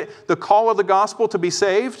the call of the gospel to be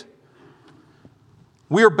saved.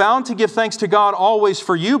 We are bound to give thanks to God always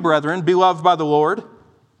for you, brethren, beloved by the Lord.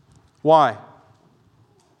 Why?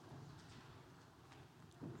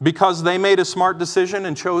 Because they made a smart decision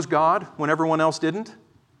and chose God when everyone else didn't?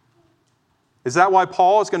 Is that why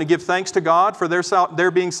Paul is going to give thanks to God for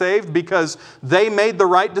their being saved? Because they made the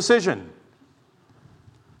right decision.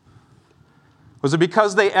 Was it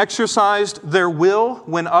because they exercised their will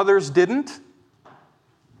when others didn't?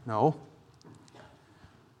 No.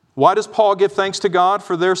 Why does Paul give thanks to God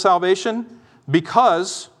for their salvation?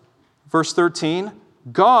 Because, verse 13,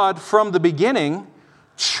 God from the beginning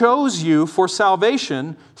chose you for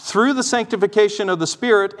salvation through the sanctification of the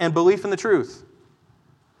Spirit and belief in the truth.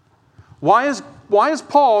 Why is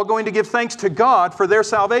Paul going to give thanks to God for their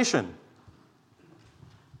salvation?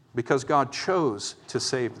 Because God chose to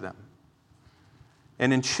save them.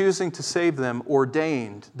 And in choosing to save them,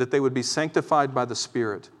 ordained that they would be sanctified by the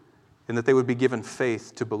Spirit and that they would be given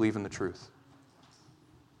faith to believe in the truth.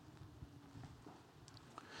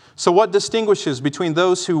 So what distinguishes between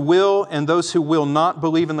those who will and those who will not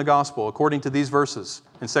believe in the gospel, according to these verses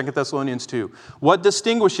in 2 Thessalonians 2? What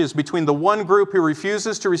distinguishes between the one group who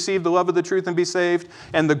refuses to receive the love of the truth and be saved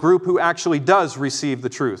and the group who actually does receive the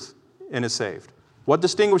truth and is saved? What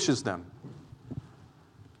distinguishes them?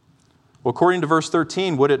 Well, according to verse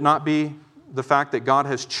 13, would it not be the fact that God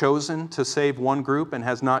has chosen to save one group and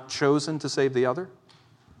has not chosen to save the other?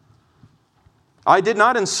 I did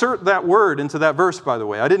not insert that word into that verse, by the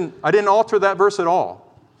way. I didn't alter that verse at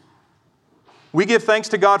all. We give thanks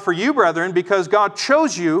to God for you, brethren, because God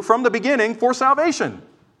chose you from the beginning for salvation.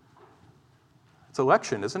 It's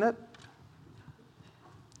election, isn't it?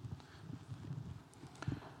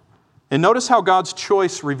 And notice how God's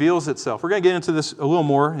choice reveals itself. We're going to get into this a little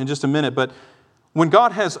more in just a minute, but when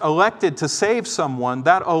God has elected to save someone,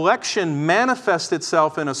 that election manifests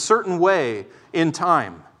itself in a certain way in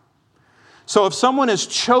time. So if someone is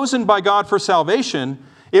chosen by God for salvation,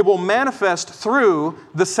 it will manifest through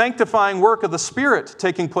the sanctifying work of the Spirit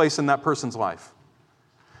taking place in that person's life,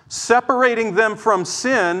 separating them from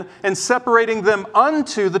sin and separating them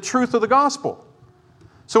unto the truth of the gospel.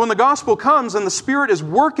 So when the gospel comes and the Spirit is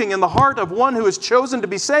working in the heart of one who is chosen to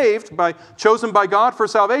be saved, chosen by God for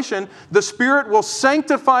salvation, the Spirit will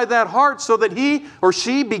sanctify that heart so that he or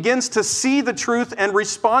she begins to see the truth and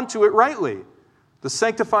respond to it rightly. The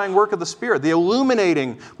sanctifying work of the Spirit, the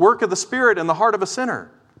illuminating work of the Spirit in the heart of a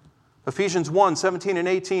sinner. Ephesians 1, 17 and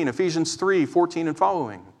 18, Ephesians 3, 14 and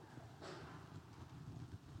following.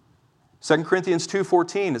 2 Corinthians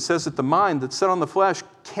 2:14, it says that the mind that's set on the flesh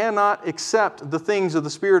cannot accept the things of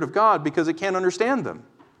the Spirit of God because it can't understand them.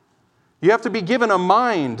 You have to be given a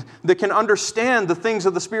mind that can understand the things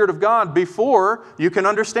of the Spirit of God before you can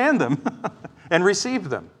understand them and receive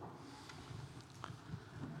them.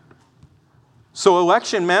 So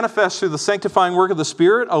election manifests through the sanctifying work of the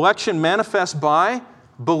Spirit. Election manifests by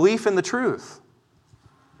belief in the truth.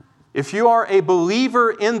 If you are a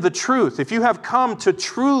believer in the truth, if you have come to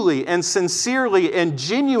truly and sincerely and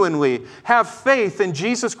genuinely have faith in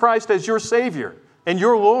Jesus Christ as your Savior and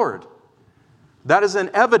your Lord, That is an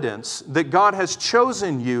evidence that God has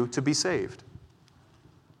chosen you to be saved.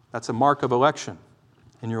 That's a mark of election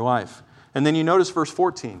in your life. And then you notice verse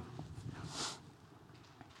 14.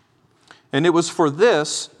 And it was for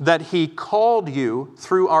this that He called you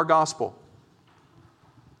through our gospel.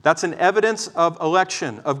 That's an evidence of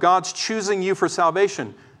election, of God's choosing you for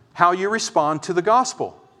salvation, how you respond to the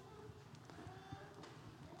gospel.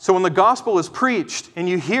 So when the gospel is preached and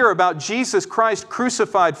you hear about Jesus Christ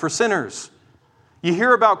crucified for sinners, you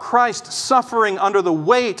hear about Christ suffering under the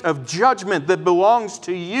weight of judgment that belongs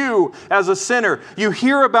to you as a sinner. You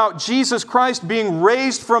hear about Jesus Christ being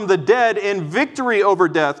raised from the dead in victory over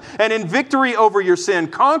death and in victory over your sin,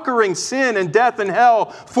 conquering sin and death and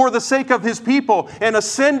hell for the sake of His people, and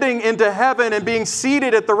ascending into heaven and being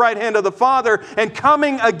seated at the right hand of the Father and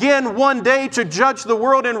coming again one day to judge the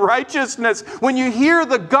world in righteousness. When you hear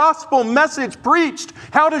the gospel message preached,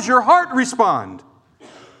 how does your heart respond?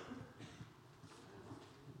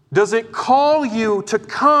 Does it call you to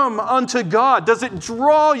come unto God? Does it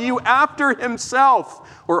draw you after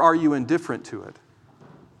Himself? Or are you indifferent to it?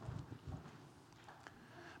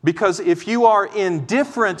 Because if you are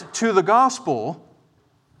indifferent to the gospel,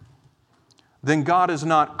 then God is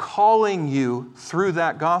not calling you through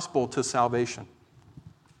that gospel to salvation.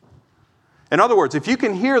 In other words, if you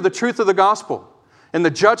can hear the truth of the gospel, and the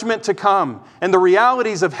judgment to come, and the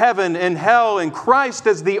realities of heaven and hell, and Christ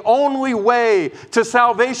as the only way to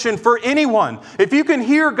salvation for anyone. If you can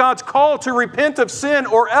hear God's call to repent of sin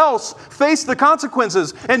or else face the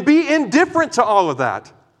consequences and be indifferent to all of that,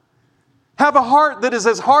 have a heart that is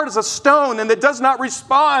as hard as a stone and that does not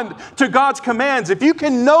respond to God's commands. If you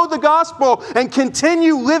can know the gospel and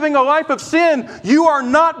continue living a life of sin, you are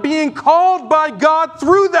not being called by God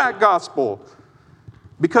through that gospel.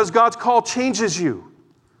 Because God's call changes you.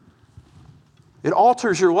 It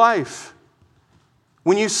alters your life.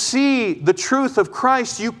 When you see the truth of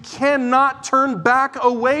Christ, you cannot turn back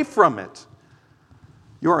away from it.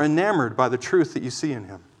 You are enamored by the truth that you see in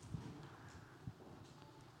Him.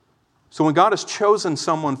 So when God has chosen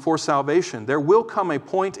someone for salvation, there will come a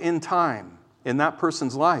point in time in that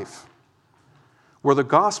person's life where the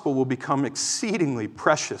gospel will become exceedingly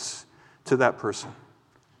precious to that person.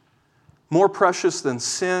 More precious than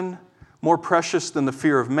sin, more precious than the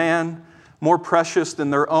fear of man, more precious than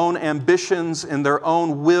their own ambitions and their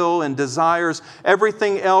own will and desires.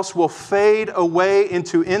 Everything else will fade away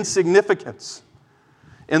into insignificance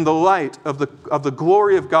in the light of the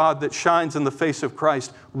glory of God that shines in the face of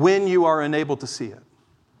Christ when you are enabled to see it.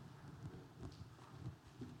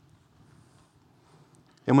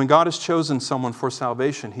 And when God has chosen someone for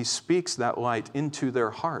salvation, He speaks that light into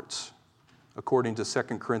their hearts, according to 2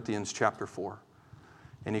 Corinthians chapter 4.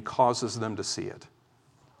 And He causes them to see it.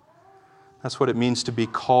 That's what it means to be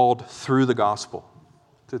called through the gospel.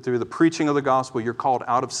 Through the preaching of the gospel, you're called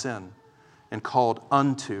out of sin and called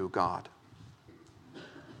unto God.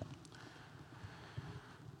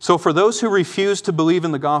 So for those who refuse to believe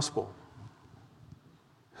in the gospel,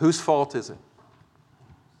 whose fault is it?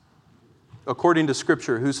 According to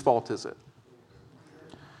Scripture, whose fault is it?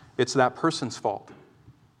 It's that person's fault.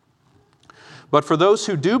 But for those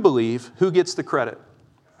who do believe, who gets the credit?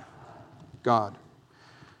 God.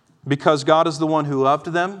 Because God is the one who loved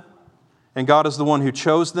them, and God is the one who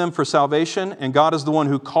chose them for salvation, and God is the one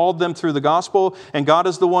who called them through the gospel, and God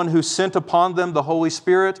is the one who sent upon them the Holy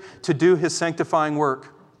Spirit to do His sanctifying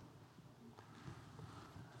work.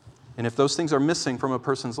 And if those things are missing from a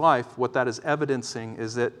person's life, what that is evidencing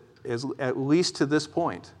is that, at least to this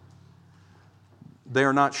point, they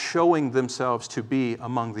are not showing themselves to be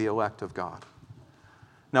among the elect of God.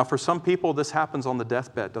 Now, for some people, this happens on the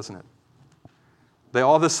deathbed, doesn't it? They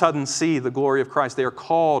all of a sudden see the glory of Christ. They are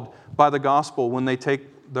called by the gospel when they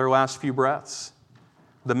take their last few breaths.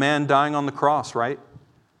 The man dying on the cross, right?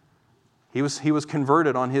 He was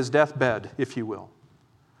converted on his deathbed, if you will.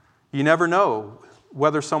 You never know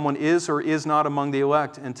whether someone is or is not among the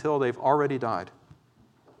elect until they've already died.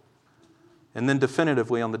 And then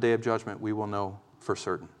definitively on the day of judgment, we will know for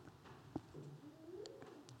certain.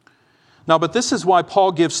 Now, but this is why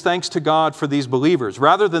Paul gives thanks to God for these believers,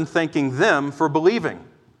 rather than thanking them for believing.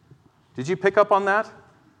 Did you pick up on that?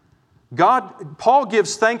 Paul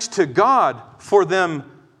gives thanks to God for them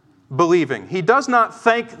believing. He does not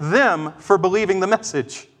thank them for believing the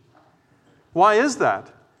message. Why is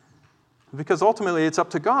that? Because ultimately it's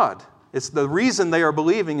up to God. It's the reason they are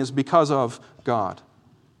believing is because of God.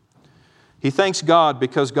 He thanks God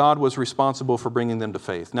because God was responsible for bringing them to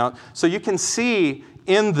faith. Now, so you can see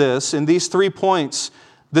in these 3 points,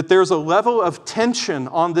 that there's a level of tension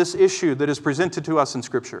on this issue that is presented to us in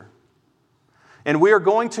Scripture. And we are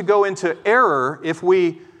going to go into error if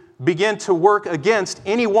we begin to work against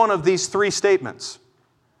any one of these three statements.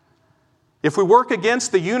 If we work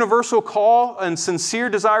against the universal call and sincere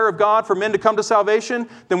desire of God for men to come to salvation,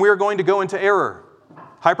 then we are going to go into error,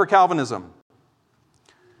 hyper-Calvinism.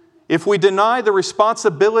 If we deny the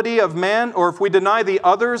responsibility of man, or if we deny the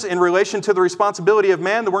others in relation to the responsibility of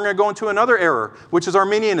man, then we're going to go into another error, which is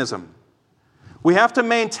Arminianism. We have to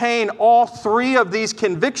maintain all three of these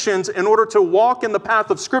convictions in order to walk in the path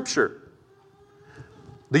of Scripture.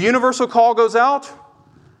 The universal call goes out.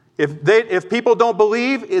 If people don't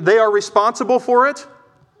believe, they are responsible for it.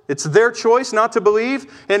 It's their choice not to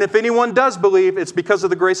believe. And if anyone does believe, it's because of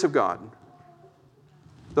the grace of God.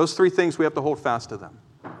 Those three things, we have to hold fast to them.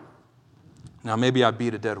 Now, maybe I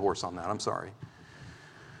beat a dead horse on that. I'm sorry.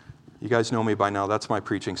 You guys know me by now. That's my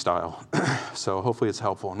preaching style. So hopefully it's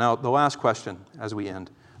helpful. Now, the last question as we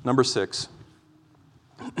end. Number 6.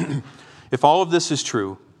 If all of this is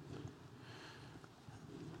true,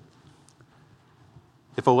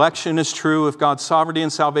 if election is true, if God's sovereignty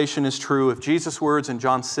and salvation is true, if Jesus' words in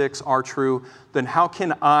John 6 are true, then how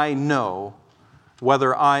can I know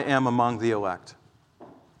whether I am among the elect?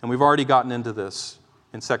 And we've already gotten into this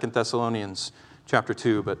in 2 Thessalonians chapter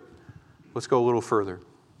 2, but let's go a little further.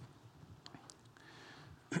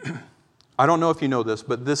 I don't know if you know this,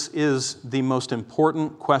 but this is the most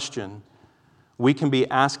important question we can be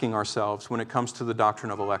asking ourselves when it comes to the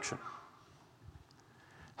doctrine of election.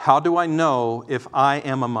 How do I know if I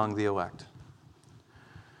am among the elect?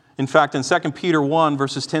 In fact, in 2 Peter 1,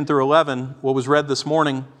 verses 10 through 11, what was read this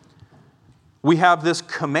morning, we have this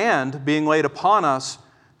command being laid upon us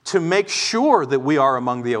to make sure that we are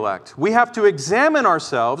among the elect. We have to examine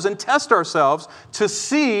ourselves and test ourselves to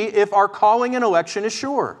see if our calling and election is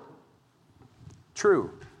sure.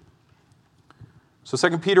 True. So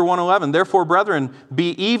 2 Peter 1:11, therefore, brethren,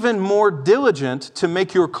 be even more diligent to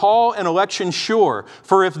make your call and election sure.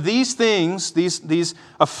 For if these things, these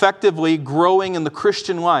effectively growing in the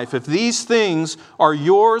Christian life, if these things are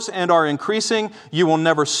yours and are increasing, you will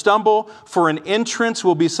never stumble, for an entrance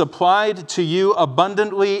will be supplied to you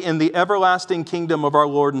abundantly in the everlasting kingdom of our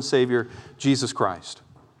Lord and Savior, Jesus Christ.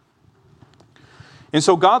 And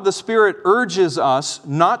so God the Spirit urges us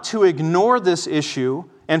not to ignore this issue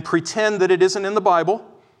and pretend that it isn't in the Bible.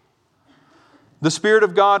 The Spirit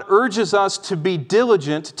of God urges us to be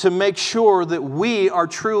diligent to make sure that we are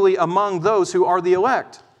truly among those who are the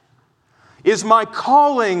elect. Is my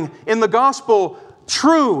calling in the gospel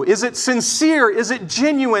true? Is it sincere? Is it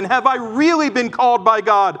genuine? Have I really been called by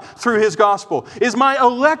God through His gospel? Is my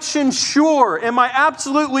election sure? Am I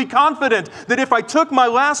absolutely confident that if I took my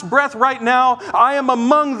last breath right now, I am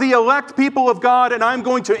among the elect people of God and I'm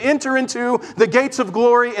going to enter into the gates of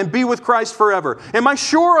glory and be with Christ forever? Am I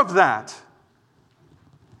sure of that?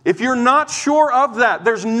 If you're not sure of that,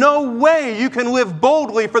 there's no way you can live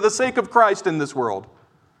boldly for the sake of Christ in this world.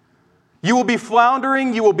 You will be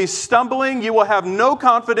floundering, you will be stumbling, you will have no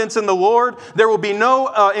confidence in the Lord. There will be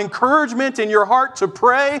no encouragement in your heart to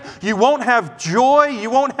pray. You won't have joy.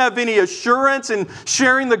 You won't have any assurance in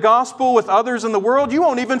sharing the gospel with others in the world. You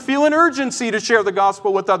won't even feel an urgency to share the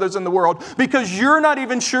gospel with others in the world because you're not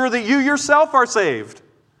even sure that you yourself are saved.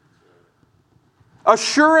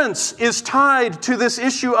 Assurance is tied to this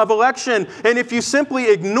issue of election, and if you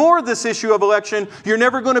simply ignore this issue of election, you're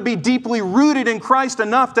never going to be deeply rooted in Christ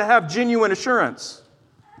enough to have genuine assurance.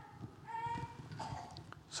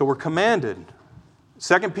 So we're commanded,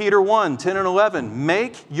 2 Peter 1, 10 and 11,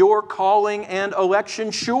 make your calling and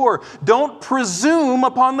election sure. Don't presume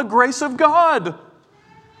upon the grace of God.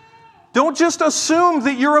 Don't just assume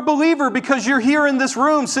that you're a believer because you're here in this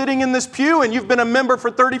room, sitting in this pew, and you've been a member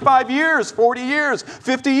for 35 years, 40 years,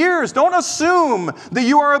 50 years. Don't assume that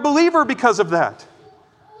you are a believer because of that.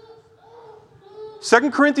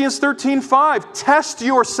 2 Corinthians 13:5, test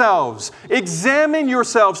yourselves, examine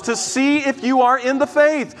yourselves to see if you are in the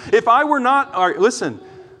faith. If I were not, all right, listen,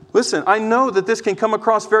 I know that this can come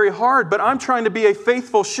across very hard, but I'm trying to be a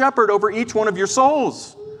faithful shepherd over each one of your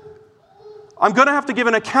souls. I'm going to have to give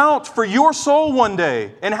an account for your soul one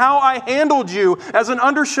day and how I handled you as an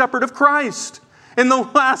under-shepherd of Christ. And the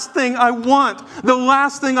last thing I want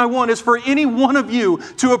is for any one of you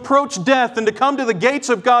to approach death and to come to the gates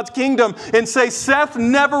of God's kingdom and say, Seth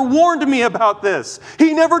never warned me about this.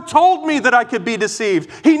 He never told me that I could be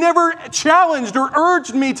deceived. He never challenged or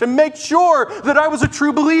urged me to make sure that I was a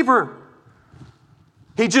true believer.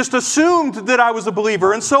 He just assumed that I was a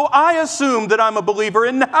believer, and so I assumed that I'm a believer,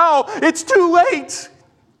 and now it's too late.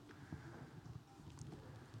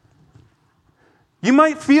 You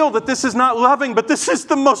might feel that this is not loving, but this is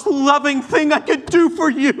the most loving thing I could do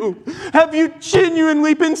for you. Have you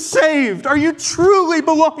genuinely been saved? Are you truly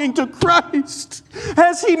belonging to Christ?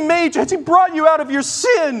 Has He brought you out of your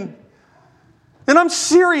sin? And I'm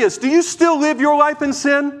serious. Do you still live your life in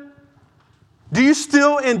sin? Do you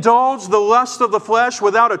still indulge the lust of the flesh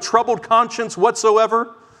without a troubled conscience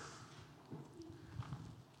whatsoever?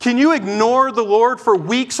 Can you ignore the Lord for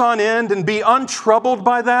weeks on end and be untroubled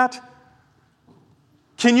by that?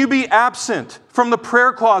 Can you be absent from the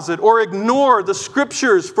prayer closet or ignore the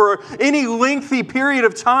Scriptures for any lengthy period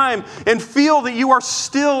of time and feel that you are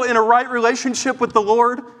still in a right relationship with the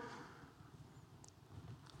Lord?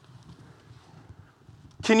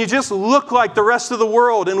 Can you just look like the rest of the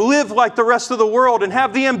world and live like the rest of the world and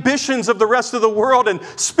have the ambitions of the rest of the world and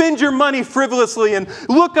spend your money frivolously and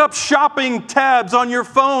look up shopping tabs on your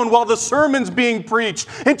phone while the sermon's being preached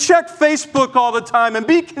and check Facebook all the time and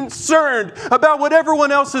be concerned about what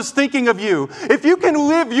everyone else is thinking of you? If you can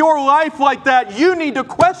live your life like that, you need to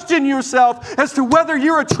question yourself as to whether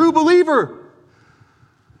you're a true believer.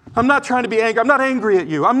 I'm not trying to be angry. I'm not angry at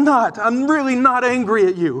you. I'm really not angry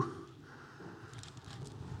at you.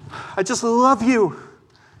 I just love you.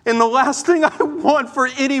 And the last thing I want for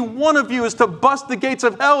any one of you is to bust the gates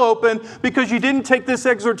of hell open because you didn't take this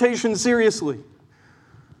exhortation seriously. I'm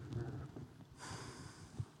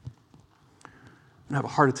going to have a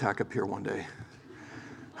heart attack up here one day.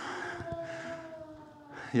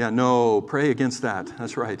 Yeah, no, pray against that.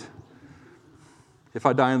 That's right. If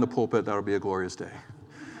I die in the pulpit, that'll be a glorious day.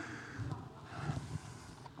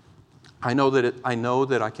 I know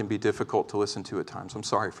that I can be difficult to listen to at times. I'm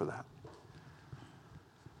sorry for that.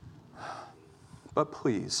 But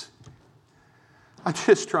please, I'm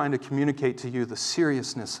just trying to communicate to you the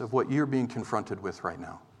seriousness of what you're being confronted with right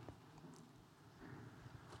now.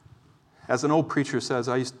 As an old preacher says,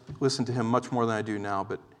 I used to listen to him much more than I do now,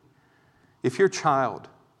 but if your child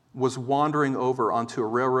was wandering over onto a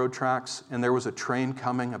railroad tracks and there was a train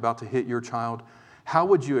coming about to hit your child, how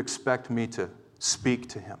would you expect me to speak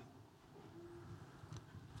to him?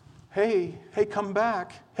 Hey, come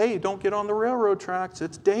back. Hey, don't get on the railroad tracks.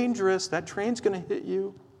 It's dangerous. That train's going to hit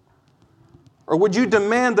you. Or would you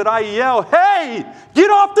demand that I yell, hey, get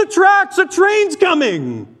off the tracks, a train's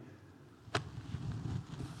coming?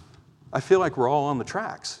 I feel like we're all on the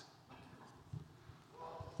tracks.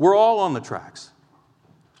 We're all on the tracks.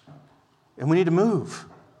 And we need to move.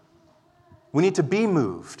 We need to be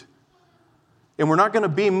moved. And we're not going to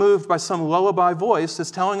be moved by some lullaby voice that's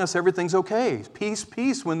telling us everything's okay. Peace,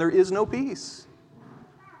 peace, when there is no peace.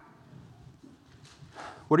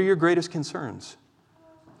 What are your greatest concerns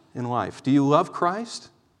in life? Do you love Christ?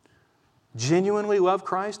 Genuinely love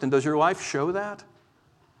Christ? And does your life show that?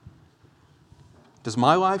 Does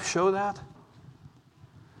my life show that?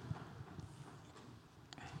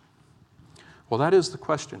 Well, that is the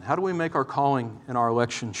question. How do we make our calling and our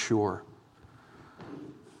election sure?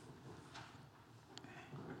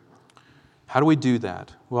 How do we do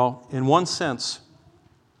that? Well, in one sense,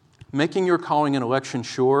 making your calling and election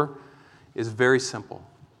sure is very simple.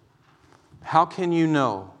 How can you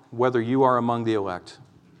know whether you are among the elect?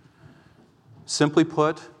 Simply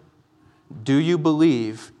put, do you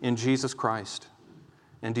believe in Jesus Christ?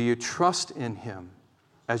 And do you trust in Him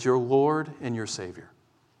as your Lord and your Savior?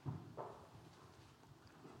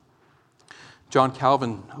 John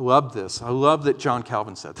Calvin loved this. I love that John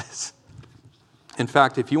Calvin said this. In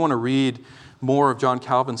fact, if you want to read more of John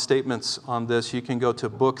Calvin's statements on this, you can go to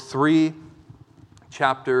Book 3,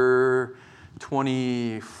 chapter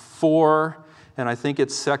 24, and I think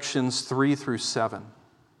it's sections 3 through 7,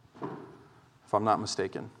 if I'm not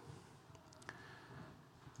mistaken.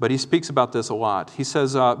 But he speaks about this a lot. He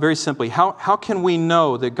says, very simply, how can we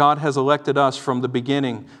know that God has elected us from the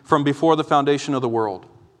beginning, from before the foundation of the world?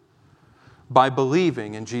 By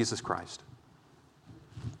believing in Jesus Christ.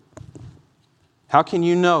 How can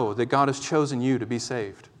you know that God has chosen you to be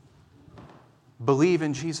saved? Believe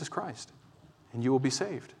in Jesus Christ, and you will be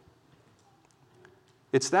saved.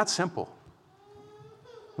 It's that simple.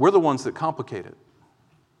 We're the ones that complicate it.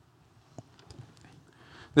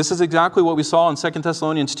 This is exactly what we saw in 2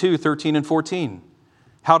 Thessalonians 2, 13 and 14.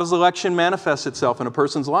 How does election manifest itself in a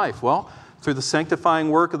person's life? Well, through the sanctifying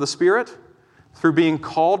work of the Spirit, through being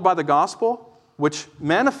called by the gospel, which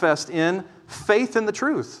manifest in faith in the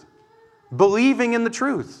truth. Believing in the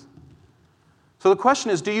truth. So the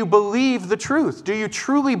question is, do you believe the truth? Do you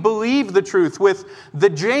truly believe the truth with the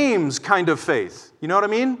James kind of faith? You know what I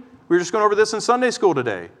mean? We were just going over this in Sunday school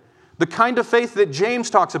today. The kind of faith that James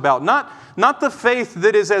talks about. Not the faith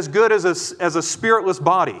that is as good as a spiritless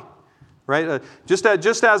body. Right? Just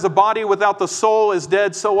as the body without the soul is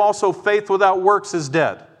dead, so also faith without works is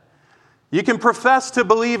dead. You can profess to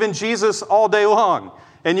believe in Jesus all day long,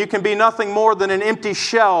 and you can be nothing more than an empty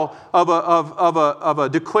shell of a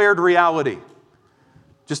declared reality.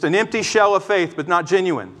 Just an empty shell of faith, but not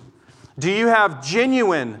genuine. Do you have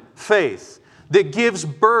genuine faith that gives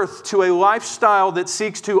birth to a lifestyle that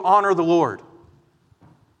seeks to honor the Lord?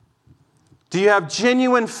 Do you have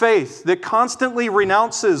genuine faith that constantly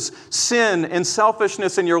renounces sin and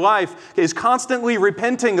selfishness in your life, is constantly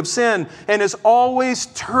repenting of sin, and is always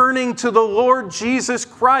turning to the Lord Jesus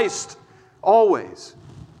Christ? Always.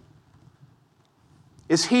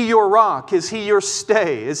 Is He your rock? Is He your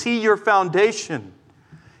stay? Is He your foundation?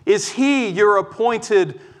 Is He your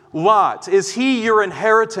appointed lot? Is He your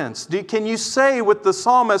inheritance? Can you say with the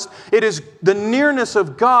psalmist, it is the nearness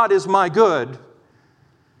of God is my good?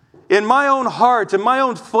 In my own heart and my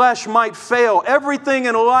own flesh might fail. Everything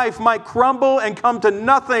in life might crumble and come to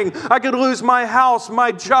nothing. I could lose my house,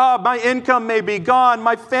 my job, my income may be gone,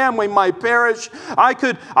 my family might perish. I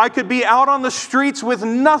could be out on the streets with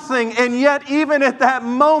nothing, and yet even at that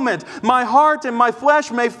moment, my heart and my flesh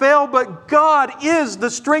may fail, but God is the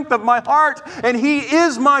strength of my heart, and He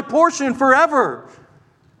is my portion forever.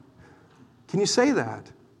 Can you say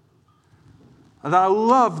that? And I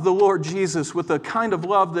love the Lord Jesus with a kind of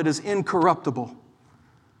love that is incorruptible.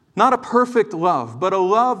 Not a perfect love, but a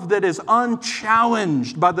love that is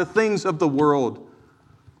unchallenged by the things of the world.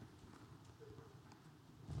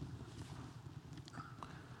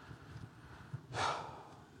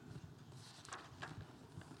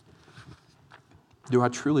 Do I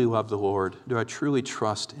truly love the Lord? Do I truly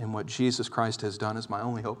trust in what Jesus Christ has done as my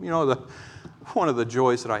only hope? You know, one of the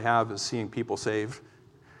joys that I have is seeing people saved.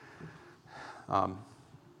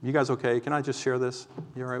 You guys okay? Can I just share this?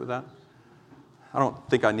 You all right with that? I don't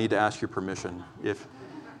think I need to ask your permission.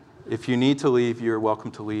 If you need to leave, you're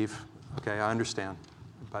welcome to leave. Okay, I understand.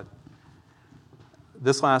 But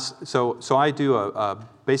so I do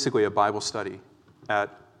basically a Bible study at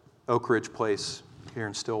Oak Ridge Place here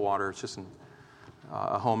in Stillwater. It's just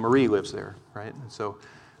a home. Marie lives there, right? And so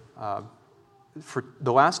for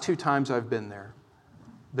the last 2 times I've been there,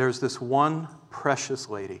 there's this one precious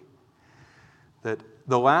lady that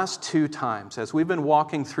the last 2 times, as we've been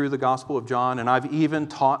walking through the Gospel of John, and I've even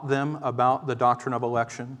taught them about the doctrine of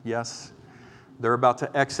election, yes, they're about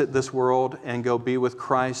to exit this world and go be with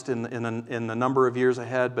Christ in the number of years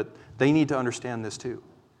ahead, but they need to understand this too.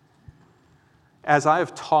 As I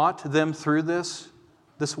have taught them through this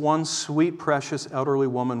one sweet, precious elderly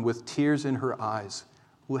woman with tears in her eyes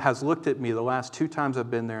has looked at me the last 2 times I've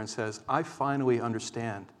been there and says, I finally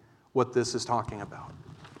understand what this is talking about.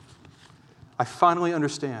 I finally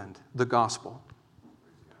understand the gospel.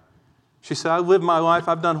 She said, I live my life,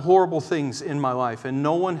 I've done horrible things in my life, and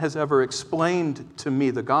no one has ever explained to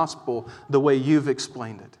me the gospel the way you've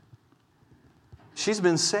explained it. She's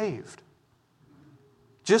been saved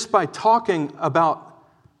just by talking about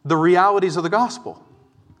the realities of the gospel.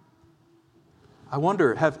 I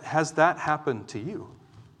wonder, has that happened to you?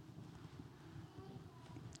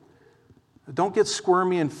 Don't get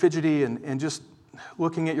squirmy and fidgety and just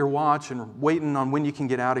looking at your watch and waiting on when you can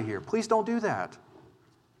get out of here. Please don't do that.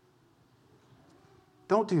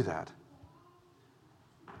 Don't do that.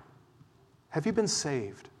 Have you been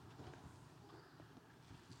saved?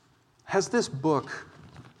 Has this book,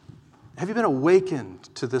 have you been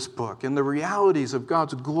awakened to this book and the realities of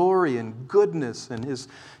God's glory and goodness and His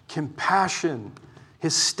compassion,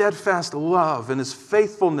 His steadfast love and His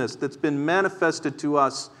faithfulness that's been manifested to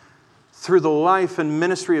us through the life and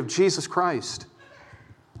ministry of Jesus Christ?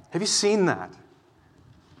 Have you seen that?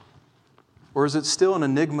 Or is it still an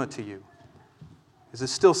enigma to you? Is it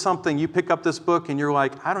still something you pick up this book and you're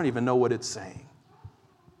like, I don't even know what it's saying?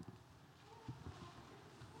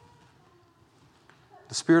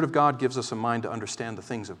 The Spirit of God gives us a mind to understand the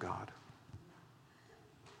things of God.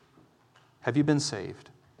 Have you been saved?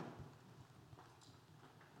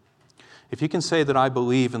 If you can say that I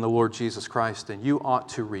believe in the Lord Jesus Christ, then you ought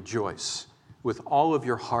to rejoice with all of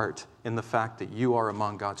your heart in the fact that you are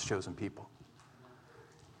among God's chosen people.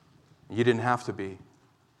 You didn't have to be,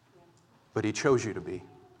 but He chose you to be.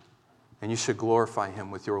 And you should glorify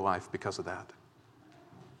Him with your life because of that.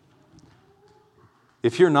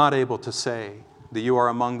 If you're not able to say that you are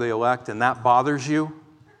among the elect and that bothers you,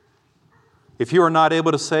 if you are not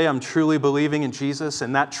able to say, I'm truly believing in Jesus,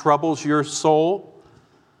 and that troubles your soul,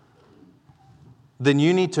 then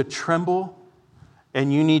you need to tremble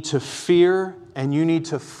and you need to fear and you need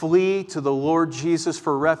to flee to the Lord Jesus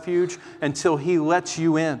for refuge until He lets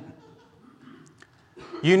you in.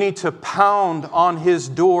 You need to pound on His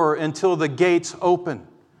door until the gates open.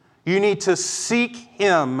 You need to seek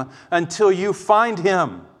Him until you find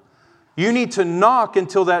Him. You need to knock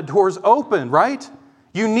until that door's open, right?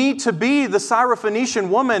 You need to be the Syrophoenician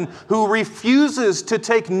woman who refuses to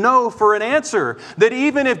take no for an answer. That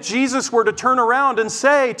even if Jesus were to turn around and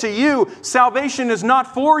say to you, salvation is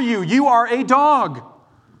not for you, you are a dog,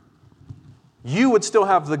 you would still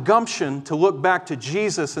have the gumption to look back to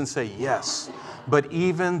Jesus and say, yes, but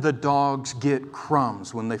even the dogs get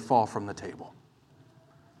crumbs when they fall from the table.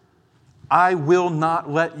 I will not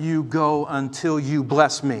let you go until you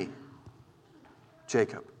bless me.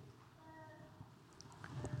 Jacob.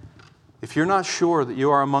 If you're not sure that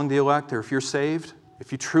you are among the elect, or if you're saved,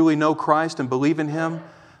 if you truly know Christ and believe in Him,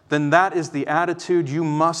 then that is the attitude you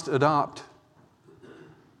must adopt.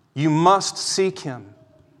 You must seek Him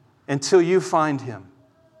until you find Him,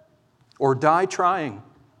 or die trying.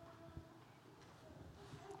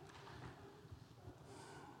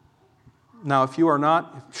 Now, if you are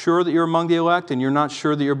not sure that you're among the elect and you're not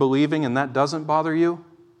sure that you're believing and that doesn't bother you,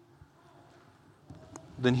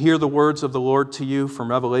 then hear the words of the Lord to you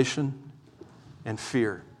from Revelation and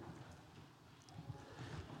fear.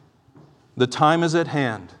 The time is at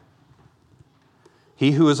hand.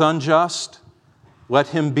 He who is unjust, let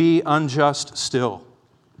him be unjust still.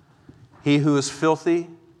 He who is filthy,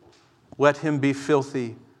 let him be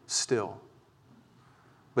filthy still.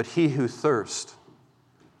 But he who thirsts,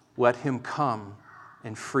 let him come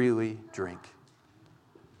and freely drink.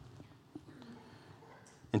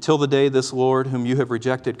 Until the day this Lord, whom you have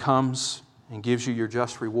rejected, comes and gives you your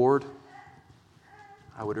just reward,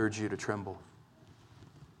 I would urge you to tremble.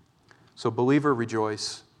 So, believer,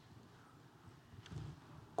 rejoice.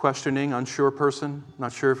 Questioning, unsure person,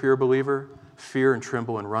 not sure if you're a believer, fear and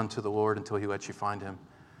tremble and run to the Lord until He lets you find Him.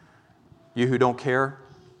 You who don't care,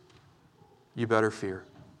 you better fear,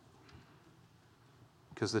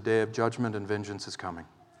 because the day of judgment and vengeance is coming.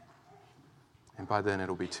 And by then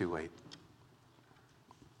it'll be too late.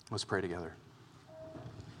 Let's pray together.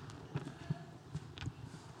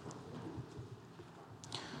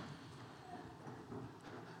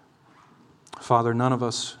 Father, none of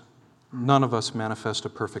us manifest a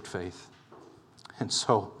perfect faith. And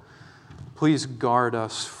so, please guard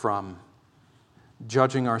us from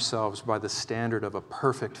judging ourselves by the standard of a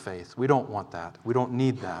perfect faith. We don't want that. We don't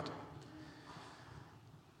need that.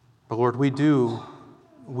 But Lord, we do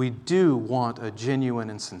want a genuine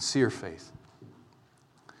and sincere faith.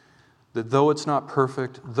 That though it's not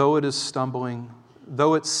perfect, though it is stumbling,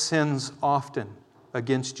 though it sins often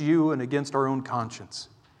against you and against our own conscience,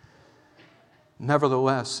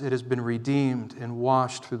 nevertheless, it has been redeemed and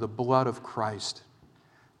washed through the blood of Christ,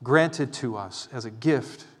 granted to us as a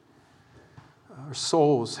gift, our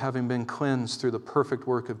souls having been cleansed through the perfect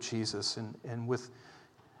work of Jesus. And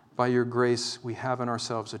by your grace, we have in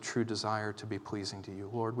ourselves a true desire to be pleasing to you.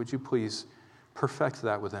 Lord, would you please perfect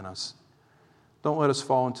that within us? Don't let us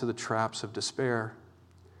fall into the traps of despair.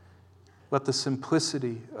 Let the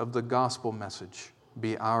simplicity of the gospel message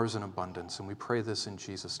be ours in abundance. And we pray this in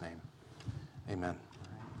Jesus' name. Amen.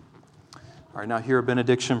 All right, now hear a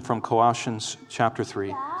benediction from Colossians chapter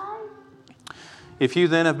 3. If you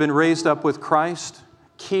then have been raised up with Christ,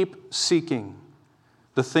 keep seeking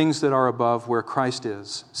the things that are above where Christ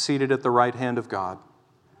is, seated at the right hand of God.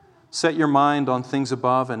 Set your mind on things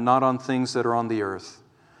above and not on things that are on the earth.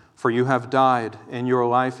 For you have died, and your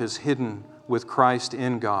life is hidden with Christ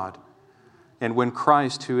in God. And when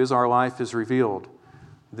Christ, who is our life, is revealed,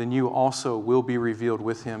 then you also will be revealed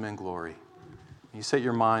with Him in glory. You set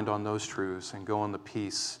your mind on those truths and go in the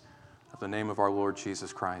peace of the name of our Lord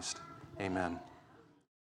Jesus Christ. Amen.